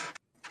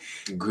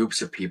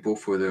groups of people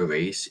for their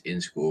race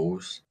in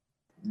schools,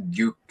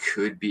 you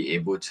could be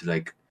able to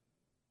like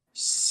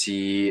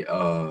see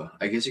I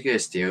guess you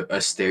get a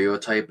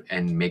stereotype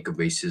and make a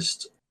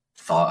racist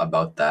thought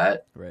about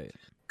that. Right.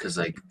 Because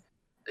like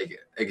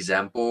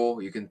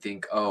example, you can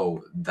think,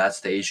 oh,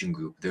 that's the Asian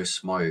group, they're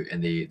smart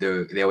and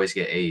they always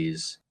get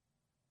A's,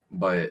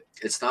 but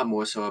it's not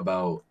more so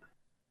about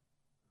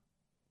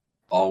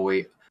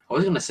always. I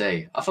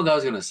forgot what I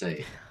was gonna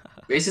say.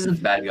 Racism's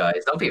bad,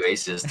 guys. Don't be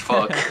racist.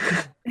 Fuck.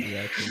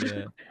 Exactly.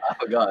 Yeah. I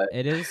forgot.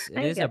 It is. It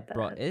I is a get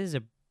broad. that. It is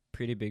a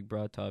pretty big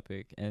broad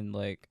topic, and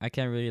like I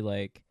can't really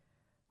like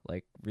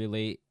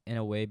relate in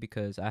a way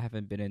because I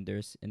haven't been in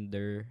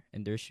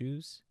their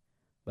shoes,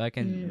 but I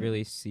can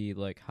really see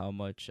like how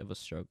much of a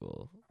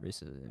struggle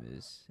racism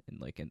is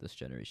in this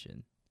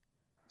generation.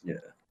 Yeah.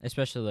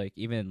 Especially like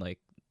even like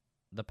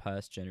the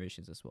past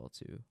generations as well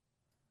too.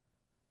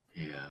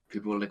 Yeah.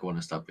 People like want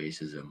to stop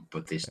racism,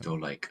 but they Yeah. still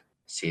like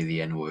say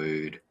the N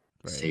word,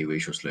 Right. say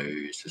racial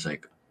slurs. It's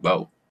like,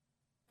 well,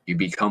 you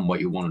become what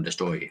you want to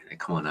destroy. Like,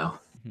 come on now.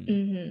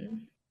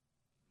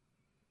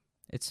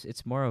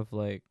 It's more of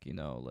like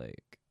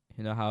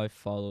how I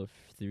follow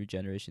through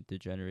generation to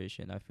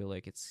generation. I feel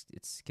like it's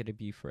gonna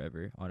be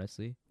forever,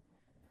 honestly,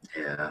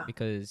 Yeah.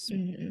 because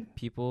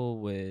people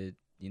would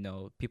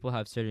people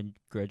have certain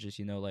grudges.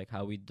 Like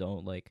how we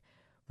don't like,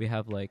 we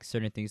have like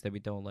certain things that we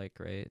don't like,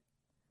 right?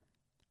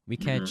 We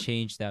can't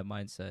change that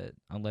mindset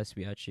unless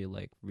we actually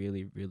like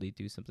really really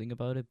do something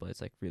about it, but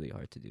it's like really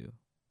hard to do.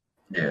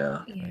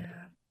 Yeah.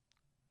 Yeah.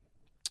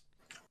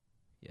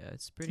 Yeah,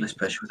 it's pretty.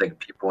 Especially with like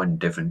people in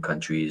different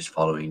countries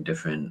following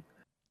different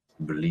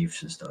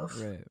beliefs and stuff.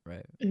 Right,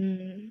 right.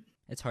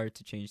 It's hard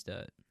to change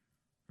that,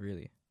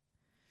 really.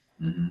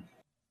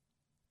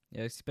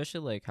 Yeah,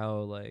 especially like how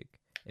like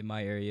in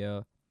my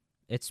area,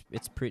 it's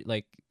pretty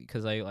like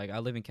because I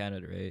live in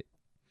Canada, right?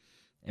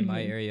 In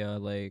my area,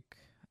 like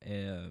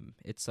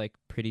it's like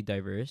pretty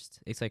diverse.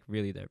 It's like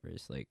really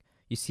diverse. Like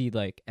you see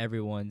like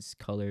everyone's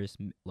colors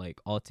like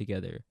all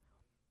together.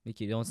 Like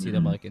you don't see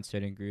them like in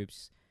certain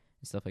groups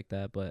and stuff like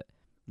that. But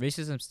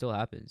racism still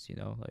happens.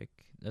 Like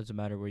it doesn't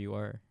matter where you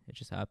are, it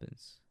just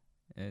happens,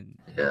 and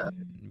Yeah.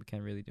 we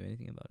can't really do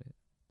anything about it.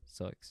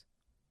 Sucks.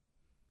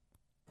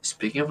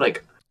 Speaking of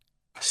like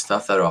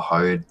stuff that are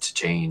hard to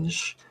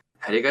change,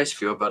 how do you guys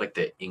feel about like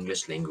the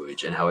English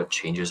language and how it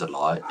changes a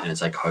lot and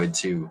it's like hard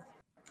to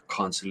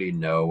constantly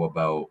know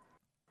about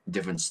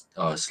different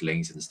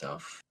slangs and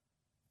stuff?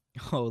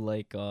 Oh,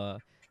 like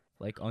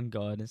on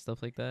God and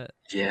stuff like that.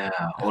 Yeah,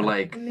 or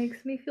like It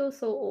makes me feel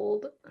so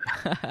old.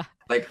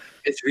 like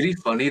it's really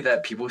funny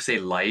that people say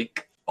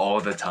like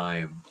all the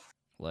time.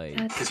 Like,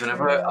 because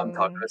whenever I'm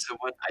talking to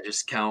someone, I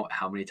just count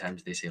how many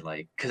times they say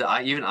like. Because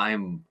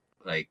I'm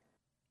like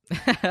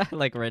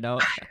like right now.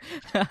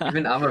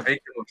 even I'm a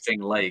victim of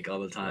saying like all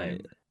the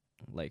time.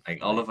 Right. Like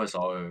all of us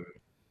are.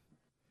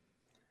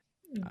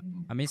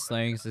 I mean,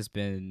 slangs has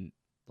been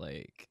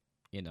like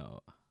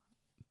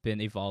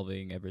been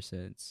evolving ever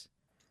since.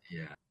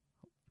 Yeah.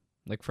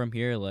 Like from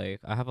here, like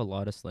I have a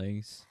lot of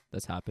slangs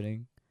that's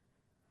happening.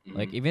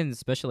 Like even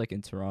especially like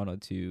in Toronto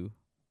too,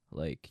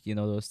 like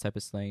those type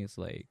of slangs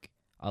like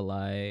a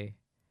lie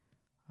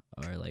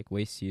or like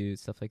waste you,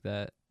 stuff like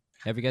that.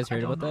 Have you guys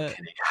heard about that?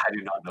 I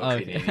do not know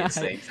Okay. Canadian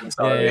slangs. I'm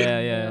sorry.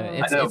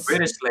 Yeah. I know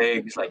British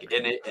slangs like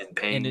in it and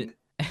ping.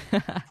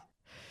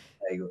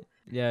 Like,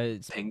 yeah,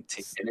 it's ping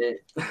in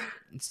it.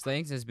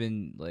 slangs has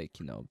been like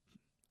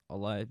a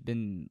lot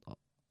been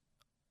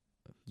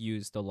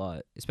used a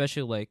lot,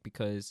 especially like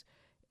because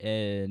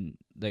in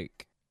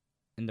like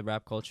in the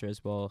rap culture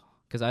as well.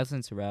 Because I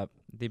listen to rap,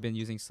 they've been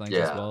using slangs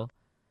as well.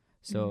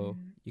 So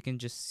you can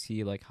just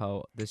see like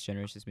how this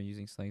generation has been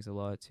using slangs a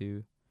lot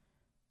too.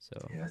 So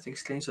yeah, I think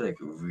slangs are like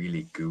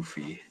really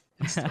goofy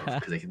and stuff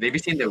because like they've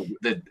been saying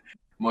the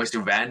most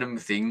random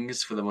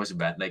things for the most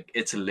bad. Like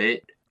it's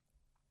lit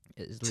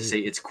to say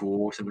it's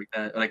cool or something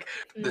like that. Like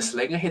the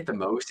slang I hate the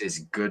most is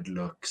good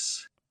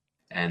looks,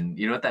 and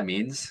you know what that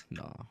means?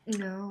 No.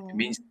 It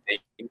means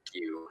thank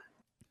you.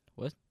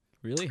 What?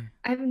 Really?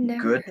 I've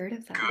never heard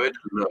of that. Good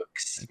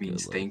looks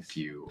means looks. thank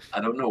you.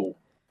 I don't know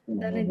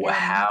Then again,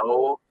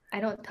 how I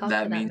don't talk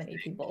that to that means many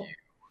people.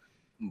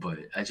 but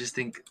I just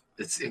think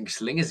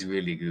slang is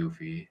really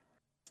goofy,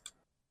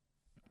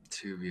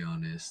 to be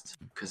honest,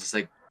 because it's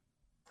like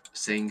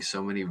saying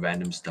so many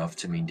random stuff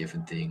to mean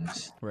different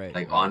things. Right.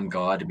 Like right. on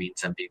God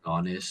means I'm being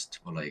honest,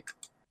 or like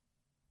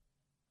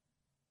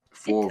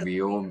for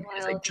real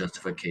is like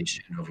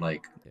justification of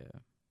like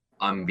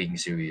I'm being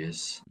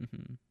serious.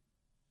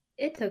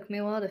 It took me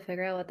a while to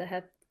figure out what the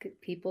heck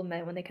people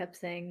meant when they kept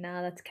saying,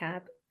 "Nah, that's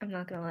cap." I'm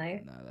not gonna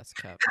lie. Nah, that's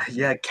cap.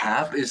 Yeah,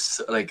 cap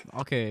is like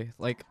okay.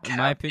 Like in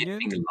my opinion,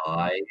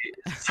 lie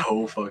is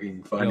so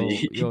fucking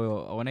funny.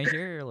 Yo, when I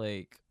hear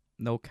like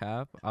no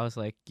cap, I was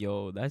like,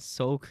 yo, that's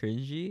so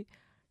cringy,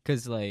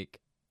 cause like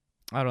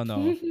I don't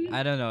know,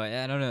 I don't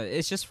know.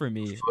 It's just for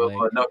me,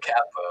 like no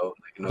cap, bro.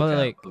 Like, no but cap.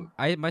 like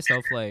I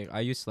myself like I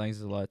use slangs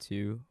a lot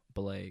too,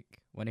 but like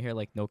when I hear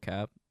like no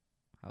cap,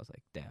 I was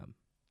like, damn.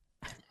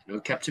 No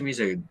cap to me is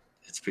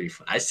it's pretty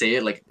fun. I say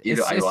it like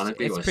either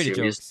ironically it's or pretty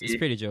seriously. jokes. It's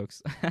pretty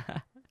jokes.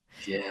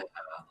 Yeah,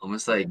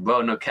 almost like,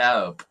 bro, no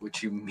cap.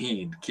 What you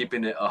mean?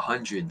 Keeping it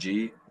 100,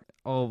 G.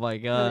 Oh my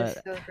That is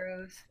god. so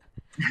gross.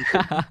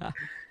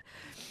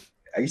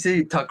 I used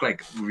to talk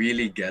like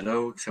really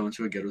ghetto because I went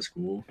to a ghetto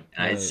school,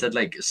 and I said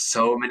like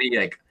so many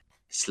like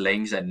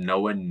slangs that no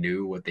one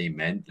knew what they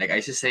meant. Like I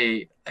used to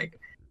say like,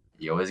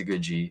 "Yo, it's a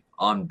good G"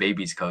 on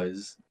babies,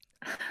 cuz.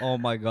 Oh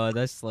my god,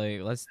 that's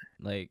like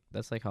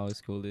how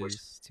school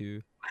is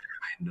too.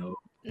 I know.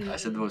 I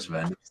said the most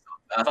random stuff.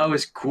 I thought it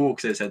was cool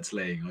because I said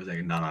slang. I was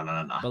like,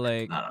 no. But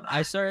like,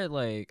 I started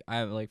like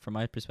from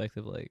my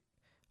perspective, like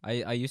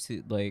I used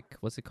to like,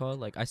 what's it called?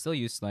 Like I still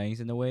use slangs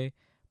in a way,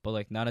 but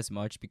like not as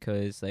much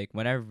because like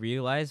when I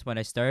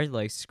started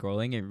like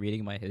scrolling and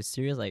reading my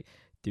history, I was like,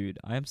 dude,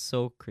 I'm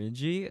so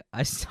cringy.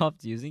 I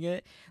stopped using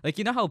it. Like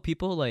you know how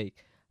people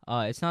like,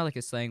 it's not like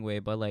a slang way,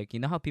 but like you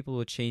know how people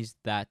will change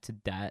that to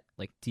dat,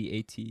 like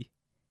DAT,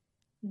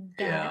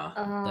 Yeah.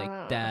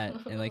 like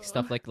that, and like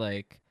stuff like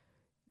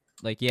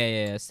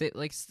yeah,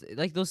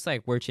 like those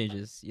like word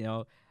changes, you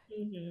know.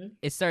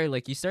 It started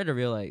like you start to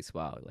realize,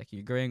 wow, like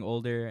you're growing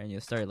older, and you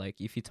start like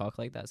if you talk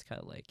like that, it's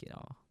kind of like, you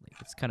know,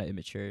 like it's kind of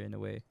immature in a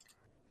way.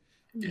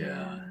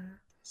 Yeah.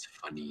 It's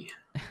funny.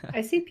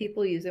 I see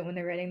people use it when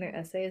they're writing their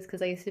essays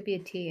because I used to be a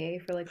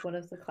TA for like one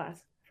of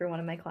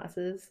my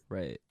classes.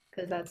 Right.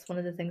 Because that's one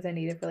of the things I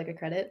needed for like a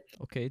credit.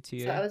 Okay,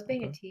 TA. So I was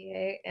being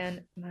okay. a TA,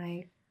 and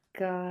my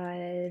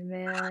God,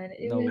 man,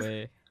 No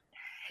way.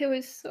 It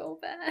was so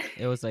bad.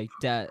 It was like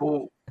that.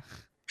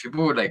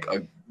 People were like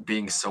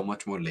being so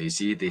much more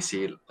lazy. They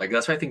say like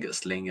that's why I think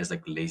slang is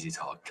like lazy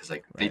talk because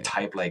like they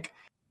type like,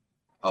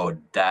 oh,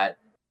 that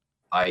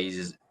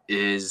is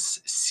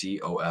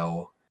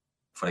COL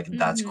for like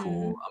that's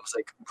cool. I was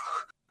like,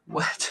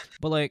 what?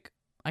 But like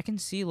I can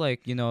see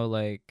like, you know,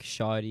 like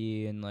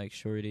shoddy and like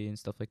shorty and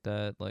stuff like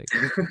that. Like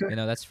you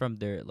know, that's from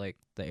their like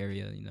the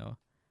area, you know.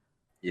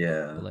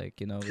 Yeah. But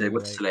like, you know, Like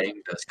with like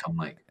slang does come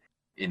like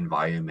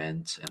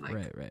environment and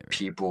like right.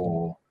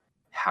 people,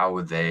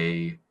 how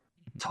they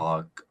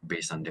talk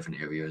based on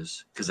different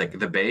areas. Because like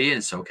the Bay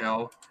and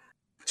SoCal,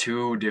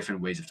 two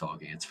different ways of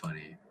talking. It's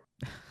funny.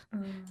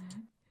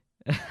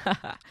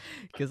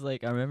 Because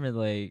like I remember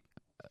like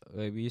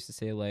we used to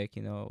say like,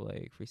 you know,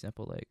 like for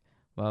example like,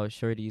 wow,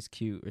 shorty's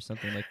cute or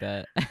something like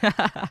that.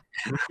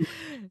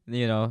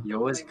 You know, Yo,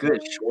 what's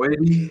good,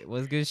 shorty?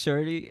 was good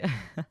shorty.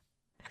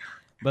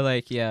 But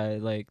like yeah,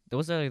 like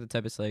those are like the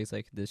type of slangs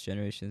like this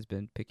generation's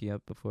been picking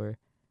up before.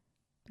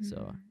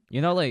 So you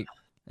know, like,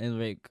 and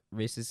like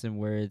racism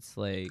words,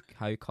 like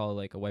how you call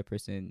like a white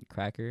person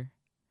cracker.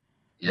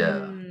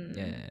 Yeah.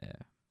 Yeah.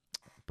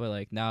 But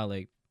like now,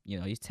 like, you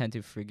know, you tend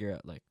to figure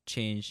out like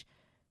change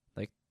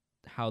like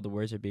how the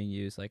words are being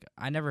used. Like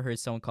I never heard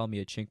someone call me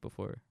a chink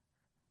before.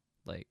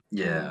 Like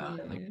Yeah.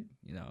 like,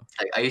 you know.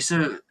 Like I used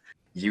to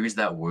use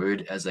that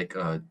word as like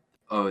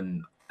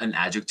an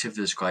adjective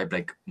to describe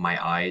like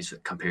my eyes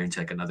comparing to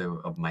like another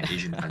of my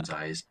Asian friends'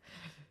 eyes.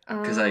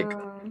 Because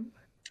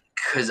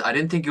I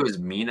didn't think it was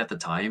mean at the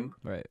time.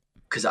 Right.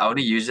 Because I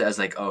only use it as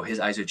like, oh,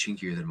 his eyes are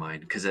chinkier than mine.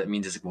 Because that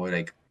means it's more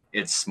like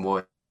it's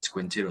more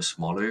squinted or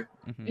smaller.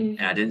 And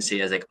I didn't say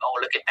it as like, oh,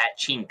 look at that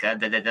chink,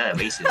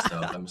 racist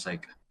stuff. I'm just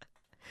like,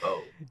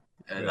 oh,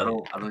 and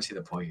Right. I don't see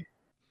the point.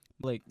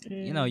 Like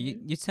you know,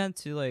 you tend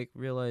to like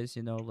realize,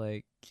 you know,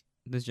 like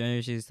this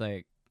generation is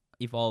like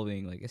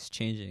evolving, like it's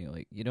changing.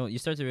 Like you know, you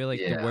start to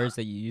realize like, the words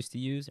that you used to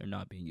use are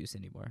not being used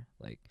anymore.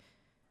 Like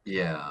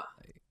yeah,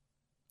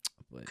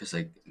 but because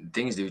like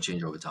things do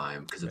change over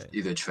time because of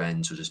either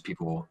trends or just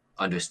people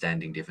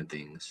understanding different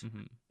things.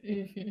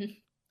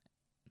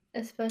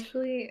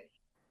 Especially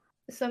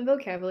some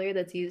vocabulary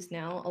that's used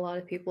now, a lot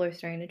of people are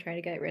starting to try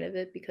to get rid of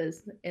it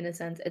because, in a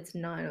sense, it's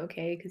not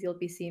okay because you'll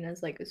be seen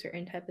as like a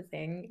certain type of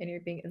thing and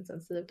you're being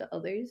insensitive to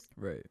others.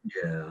 Right.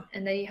 Yeah.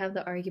 And then you have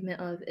the argument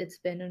of it's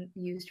been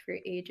used for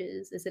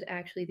ages. Is it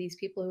actually these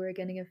people who are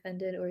getting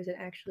offended, or is it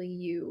actually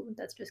you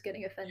that's just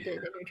getting offended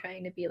and you're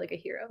trying to be like a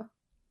hero?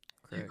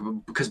 Correct.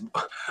 Because,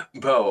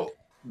 bro,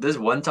 this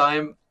one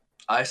time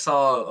I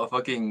saw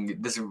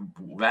this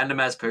random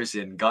ass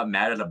person got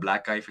mad at a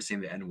black guy for saying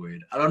the N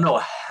word. I don't know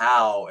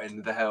how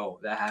in the hell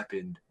that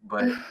happened,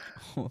 but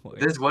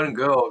this one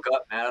girl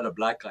got mad at a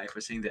black guy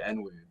for saying the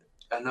N word,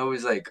 and I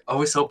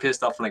was so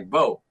pissed off. I'm like,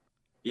 bro,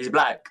 he's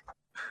black.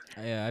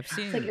 Yeah, I've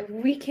seen. It's like if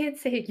we can't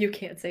say it, you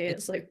can't say it.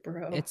 It's like,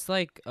 bro. It's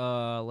like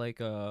a like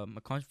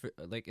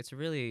it's a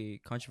really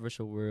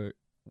controversial word.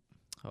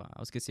 Oh, I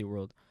was gonna say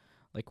word,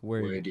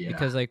 yeah.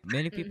 because like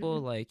many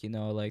people like, you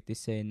know, like they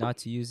say not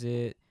to use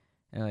it,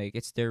 and like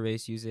it's their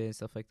race use it and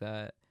stuff like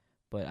that.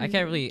 But I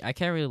can't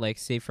really like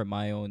say for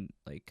my own,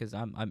 like, because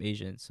I'm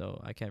Asian,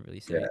 so I can't really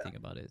say anything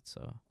about it.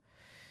 So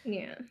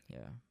yeah.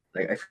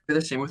 Like I feel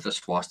the same with the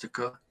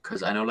swastika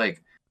because I know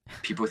like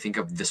people think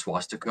of the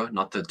swastika,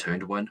 not the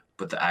turned one,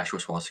 but the actual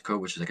swastika,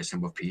 which is like a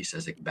symbol of peace,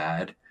 as like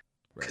bad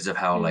because of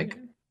how like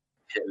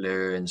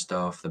Hitler and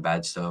stuff, the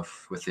bad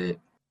stuff with it.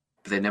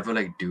 But they never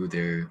like do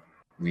their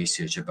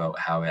research about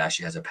how it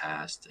actually has a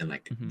past in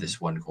like this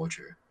one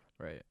culture.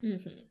 Right.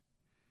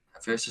 I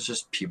feel it's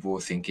just people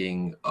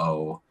thinking,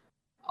 oh,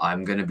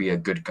 I'm gonna be a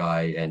good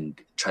guy and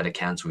try to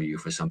cancel you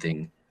for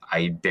something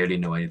I barely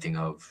know anything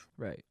of.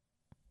 Right.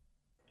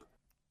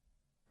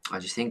 I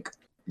just think,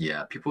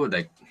 yeah, people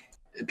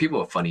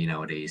are funny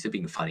nowadays. They're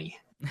being funny.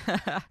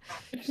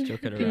 Just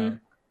joking around.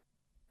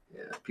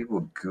 Yeah, people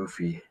are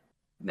goofy,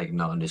 like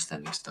not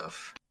understanding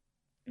stuff.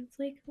 It's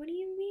like, what do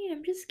you mean?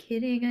 I'm just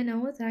kidding. I know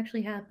what's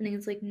actually happening.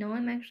 It's like, no,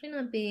 I'm actually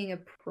not being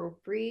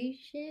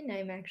appropriation.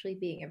 I'm actually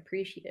being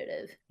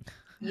appreciative.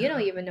 you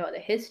don't even know the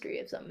history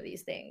of some of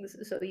these things,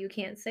 so you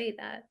can't say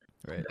that.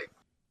 Right. Like,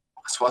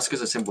 swastika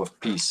is a symbol of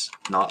peace,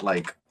 not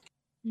like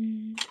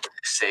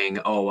saying,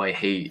 "Oh, I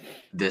hate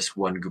this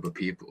one group of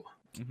people."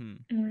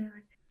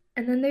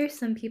 And then there's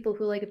some people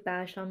who like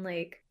bash on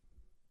like,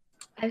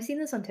 I've seen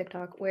this on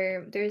TikTok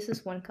where there's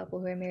this one couple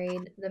who are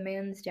married. The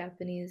man's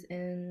Japanese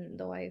and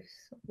the wife's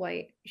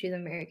white. She's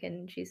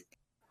American. She's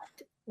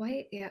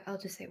white. Yeah, I'll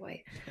just say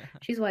white.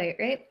 She's white,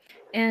 right?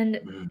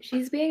 And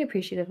she's being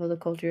appreciative of the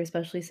culture,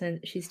 especially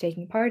since she's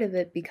taking part of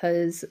it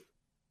because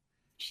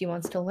she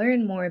wants to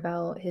learn more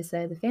about his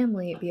side of the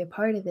family, be a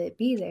part of it,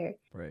 be there.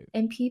 Right.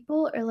 And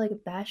people are like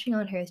bashing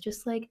on her. It's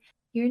just like,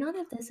 you're not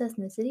of this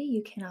ethnicity.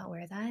 You cannot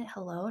wear that.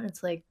 Hello. And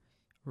it's like,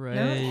 Right.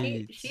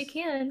 no, she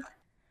can.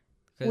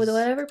 With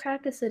whatever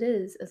practice it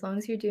is, as long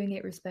as you're doing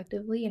it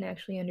respectively and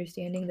actually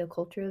understanding the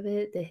culture of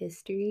it, the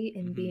history,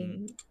 and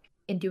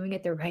doing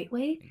it the right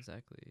way,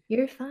 exactly,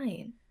 you're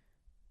fine.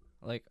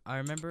 Like I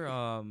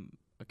remember,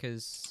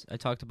 because I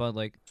talked about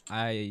like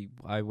I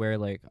wear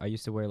like I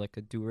used to wear like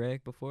a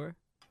do-rag before,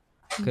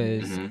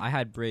 because I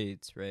had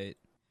braids, right?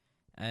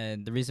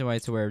 And the reason why I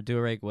had to wear a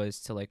do-rag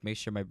was to like make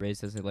sure my braids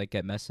doesn't like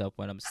get messed up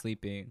when I'm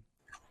sleeping,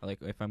 or,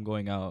 like if I'm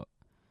going out.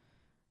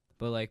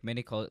 But like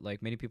many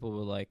people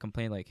will like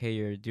complain like, hey,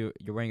 you're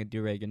wearing a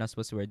do-rag, you're not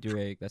supposed to wear a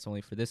do-rag, that's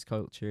only for this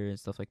culture and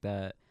stuff like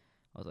that.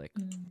 I was like,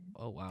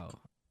 oh wow.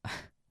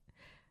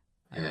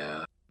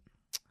 Yeah.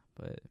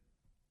 But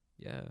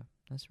yeah,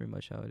 that's pretty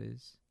much how it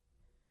is.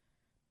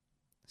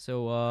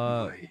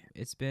 So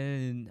it's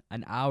been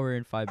an hour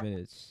and 5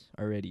 minutes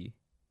already.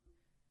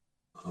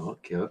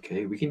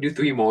 Okay. We can do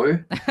 3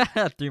 more.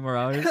 3 more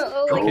hours.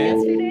 Like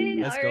yesterday.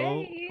 Let's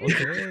go.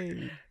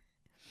 Okay.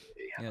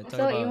 Yeah,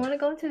 so you want to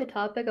go into the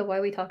topic of why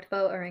we talked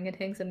about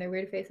orangutans and their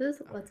weird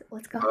faces?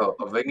 Let's go. Oh,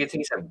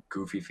 orangutans have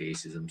goofy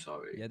faces. I'm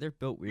sorry. Yeah, they're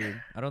built weird.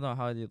 I don't know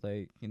how they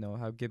like,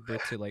 how give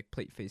birth to like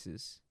plate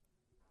faces.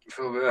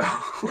 For real.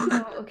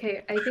 No,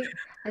 okay. I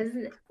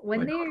think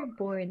when they're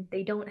born,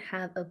 they don't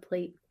have a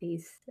plate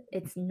face.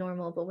 It's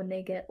normal, but when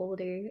they get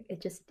older,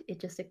 it just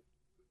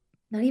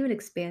not even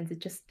expands. It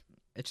just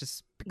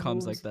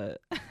becomes moves. like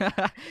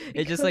that.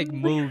 It just like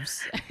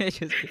moves. It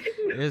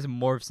just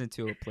morphs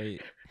into a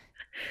plate.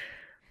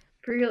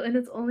 For real, and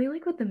it's only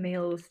like with the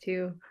males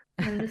too.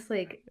 I'm just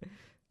like,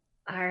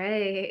 all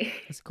right.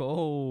 Let's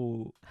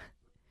go.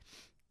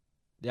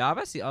 Yeah,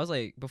 obviously, I was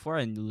like, before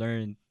I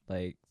learned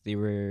like they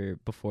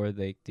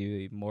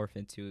morph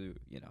into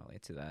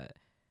into that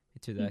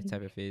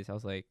type of phase. I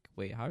was like,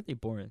 wait, how are they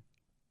born?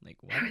 Like,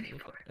 why do they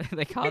look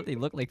like how do they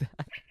look like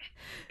that?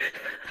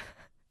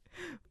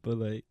 But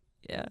like,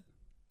 yeah,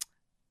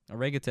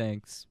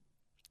 orangutans,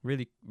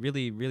 really,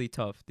 really, really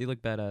tough. They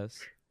look badass.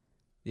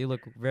 They look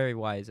very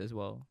wise as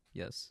well.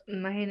 Yes.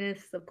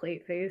 Minus the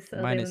plate face.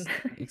 Minus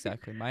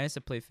exactly. Minus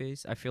the plate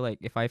face. I feel like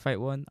if I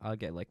fight one, I'll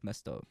get like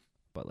messed up.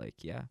 But like,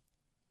 yeah.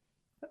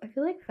 I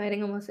feel like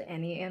fighting almost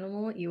any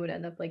animal, you would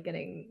end up like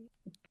getting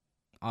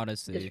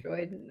honestly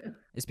destroyed.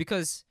 It's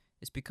because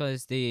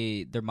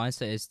their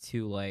mindset is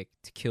to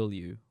kill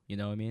you. You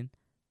know what I mean?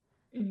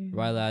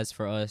 While as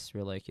for us,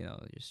 we're like,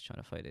 just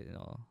trying to fight it and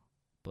all.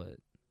 But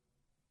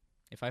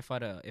if I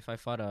fought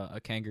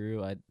a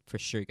kangaroo, I'd for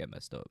sure get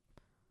messed up.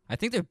 I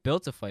think they're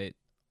built to fight,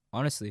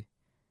 honestly.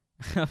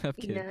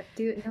 Yeah,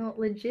 dude, no,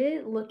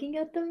 legit, looking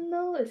at them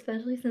though,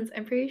 especially since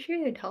I'm pretty sure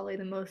they're taller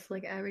than most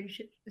like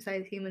average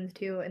size humans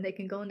too, and they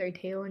can go on their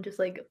tail and just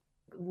like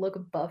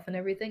look buff and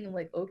everything. I'm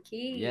like,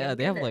 okay. Yeah,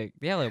 they have like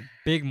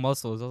big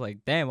muscles. I was like,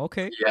 damn,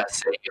 okay. Yeah,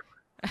 same.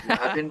 What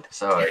happened?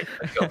 Sorry,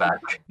 let's go back.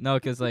 No,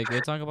 because like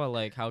we're talking about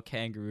like how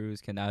kangaroos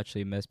can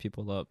actually mess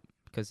people up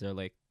because they're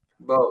like,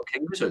 bro,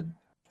 kangaroos are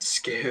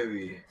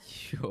scary.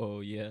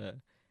 Yo, yeah.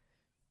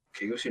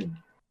 Kangaroos can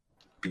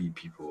beat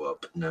people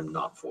up, and I'm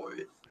not for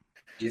it.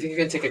 Do you think you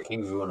can take a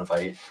kangaroo in a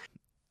fight?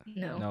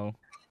 No.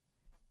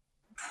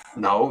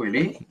 No,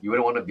 really? You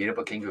wouldn't want to beat up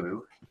a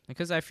kangaroo?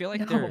 Because I feel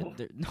like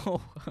they're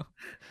no,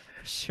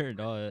 sure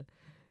not.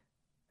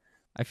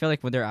 I feel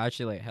like when they're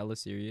actually like hella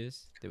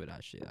serious, they would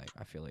actually like.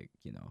 I feel like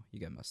you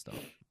get messed up.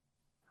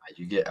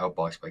 You get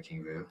outboxed by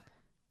kangaroo.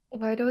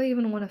 Why do I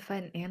even want to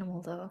fight an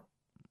animal though?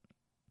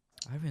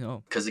 I don't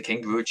know. Because the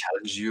kangaroo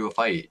challenges you a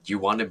fight. You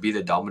want to be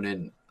the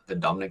dominant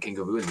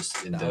kangaroo in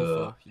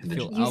the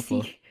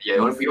alpha. Yeah,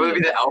 you want to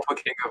be the alpha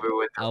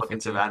kangaroo in the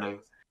fucking savannah.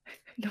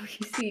 No,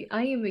 you see,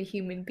 I am a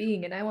human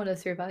being and I want to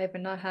survive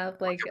and not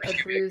have like a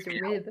bruised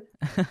rib.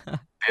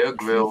 Bear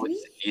Grylls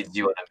leads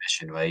you on a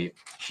mission, right?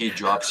 He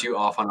drops you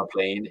off on a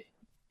plane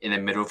in the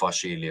middle of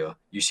Australia.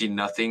 You see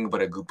nothing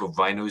but a group of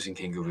rhinos and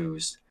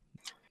kangaroos.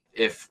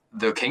 If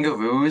the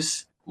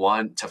kangaroos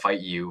want to fight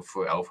you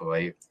for alpha,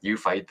 right? You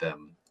fight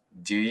them.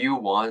 Do you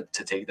want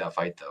to take that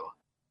fight though?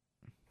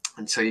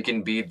 And so you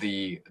can be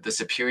the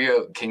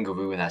superior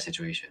kangaroo in that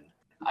situation.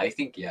 I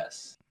think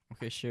yes.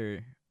 Okay, sure.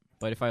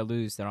 But if I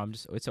lose, then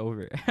it's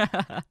over.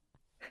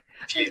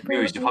 If you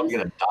lose, you're probably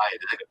gonna die.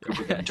 There's like a group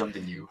of them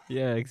jumping you.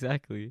 Yeah,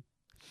 exactly.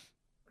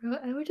 Bro,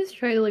 I would just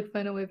try to like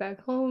find a way back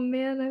home,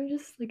 man.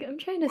 I'm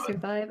trying to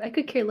survive. I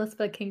could care less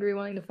about a kangaroo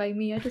wanting to fight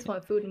me. I just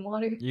want food and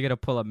water. You gotta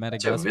pull up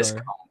It's a risk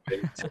Madagascar. I'm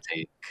willing to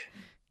take.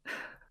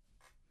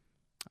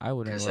 I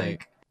wouldn't Because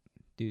like,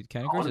 dude. I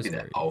Kangaroos want are to be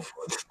scary. the alpha.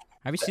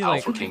 Have you The seen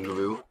like? alpha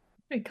kangaroo. Oh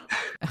my God.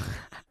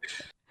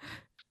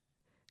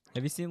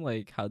 Have you seen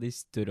like how they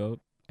stood up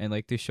and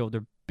like they showed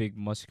their big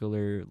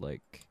muscular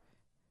like,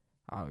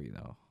 oh you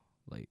know,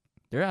 like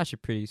they're actually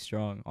pretty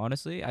strong.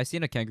 Honestly, I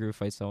seen a kangaroo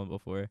fight someone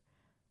before.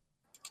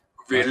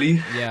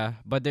 Really? Yeah,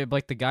 but they're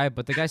like the guy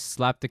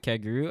slapped the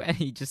kangaroo and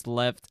he just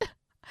left.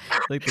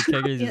 Like the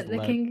kangaroo Yeah, just the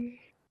left. kangaroo.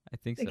 I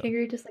think The so.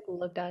 kangaroo just like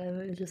looked at him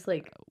and was just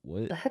like,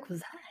 What? the heck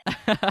was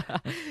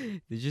that?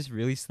 Did you just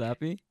really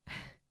slap me?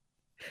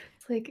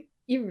 It's like,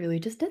 you really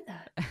just did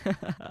that,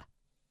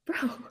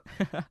 bro.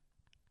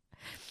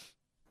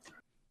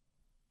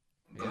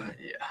 But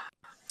yeah.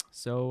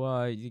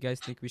 So, you guys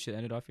think we should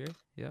end it off here?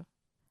 Yeah.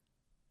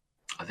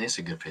 I think it's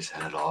a good place to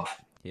end it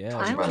off. Yeah.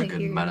 Talking I about a want to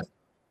good hear. amount of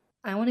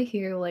I want to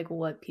hear like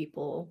what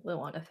people would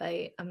want to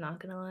fight. I'm not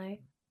gonna lie.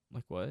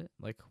 Like what?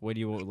 Like what do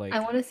you like? I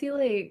want to see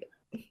like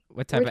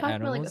What type we're of talking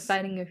animals? about like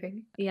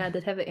fighting a yeah, the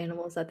type of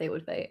animals that they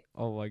would fight.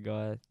 Oh my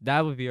god,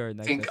 that would be our I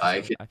next think episode.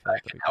 I feel can like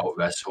that'd be out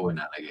wrestle an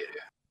alligator.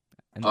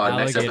 an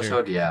Next alligator.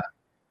 episode, yeah.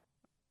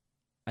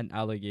 An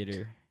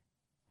alligator.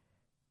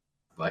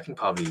 But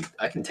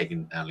I can take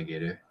an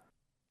alligator.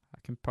 I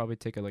can probably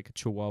take like a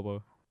chihuahua.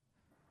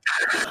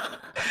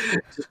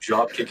 Just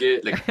drop kick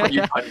it, like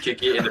you punt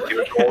kick it in the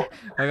field goal.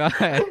 Oh my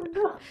god.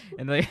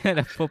 And like in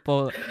a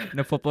football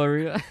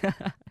arena.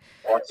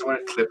 I just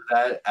want to clip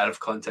that out of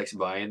context,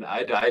 Brian.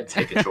 I'd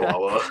take a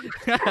chihuahua.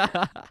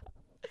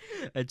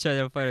 I tried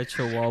to fight a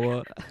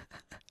chihuahua.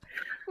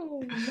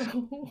 Oh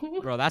no.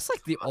 Bro, that's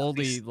like the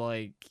only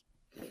like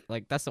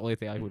that's the only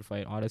thing I would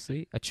fight,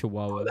 honestly. A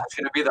chihuahua. That's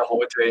gonna be the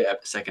whole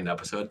second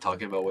episode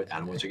talking about what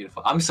animals you're gonna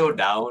fight. I'm so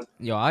down.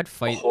 Yo, I'd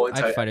fight whole a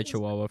entire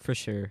chihuahua for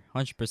sure.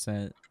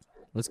 100%.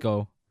 Let's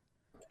go.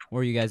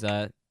 Where are you guys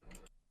at?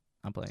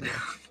 I'm playing.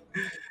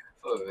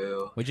 For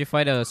real. Would you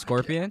fight a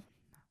scorpion?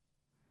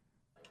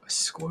 A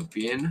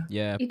scorpion?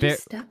 Yeah. You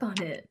just step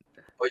on it.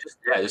 Or just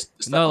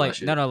step No, on like that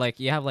shit. no, like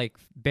you have like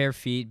bare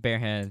feet, bare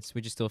hands.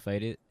 Would you still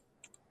fight it?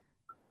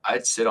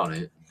 I'd sit on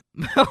it.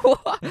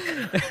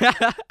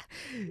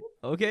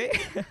 Okay.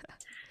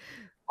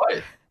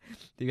 What?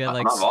 You gotta I'm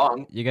like not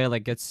wrong. you gotta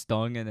like get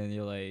stung and then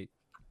you're like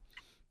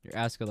your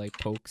ass got like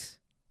pokes.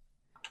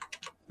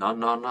 No.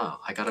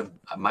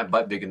 My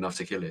butt big enough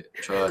to kill it.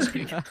 Trust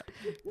me.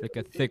 Like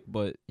a thick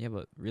butt. Yeah,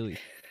 but really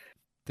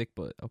thick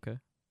butt. Okay.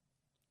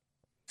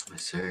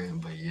 Yes, sir.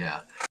 But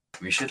yeah,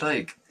 we should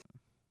like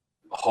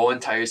a whole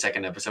entire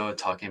second episode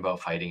talking about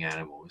fighting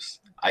animals.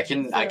 I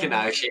can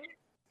actually.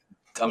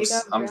 You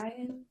got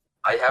Brian.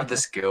 I have the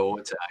skill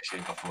to actually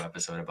make a full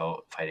episode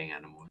about fighting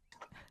animals.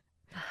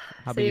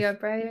 How So you got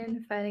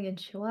Brian fighting a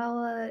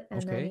chihuahua,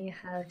 and then you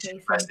have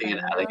Mason Fighting an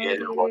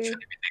alligator while trying to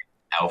be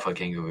the alpha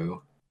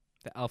kangaroo.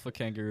 The alpha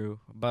kangaroo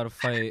about to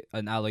fight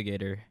an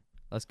alligator.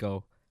 Let's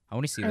go. I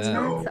want to see And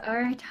that. that's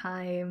our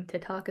time to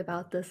talk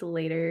about this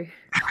later.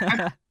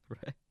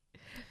 Right.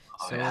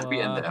 So, we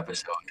end the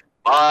episode.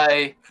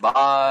 Bye,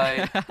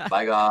 bye,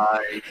 bye,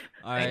 guys.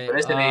 All Thanks right. for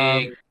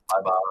listening.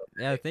 Bye, bye.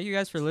 Yeah, thank you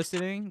guys for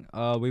listening.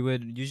 We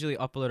would usually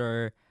upload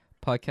our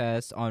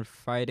podcast on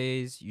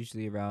Fridays,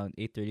 usually around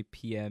 8:30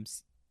 p.m.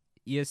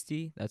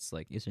 EST. That's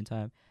like Eastern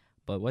time.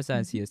 But what's that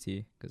in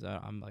CST? Because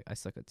I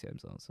suck at time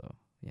zone. So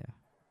yeah.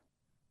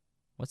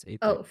 What's 8:30?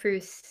 Oh, for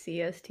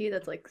CST,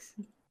 that's like.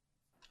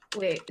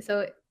 Wait,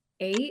 so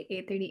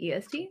 8:30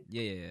 EST?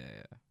 Yeah.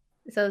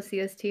 So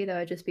CST, that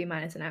would just be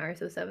minus an hour,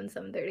 so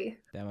 7:30.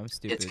 Damn, I'm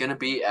stupid. It's gonna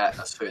be at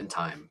a certain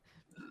time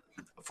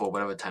for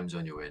whatever time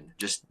zone you're in.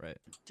 Just right.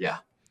 Yeah.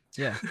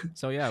 Yeah.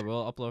 So yeah,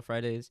 we'll upload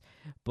Fridays.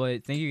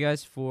 But thank you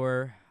guys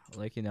for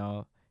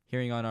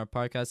hearing on our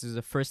podcast. This is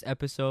the first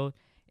episode.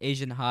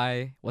 Asian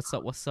High. What's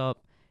up?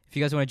 If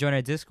you guys want to join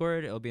our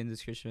Discord, it'll be in the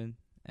description.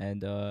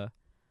 And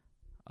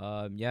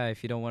yeah,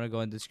 if you don't want to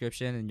go in the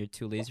description and you're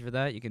too lazy for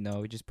that, you can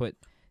just put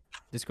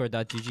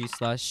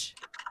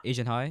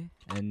discord.gg/Asian High,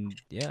 and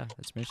yeah,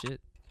 that's pretty much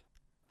it.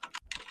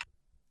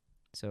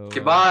 So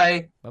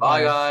goodbye.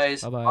 Bye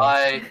guys.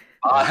 Bye.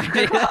 Bye.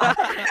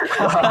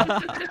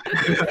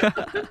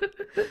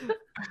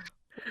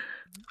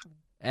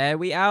 And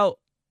we out.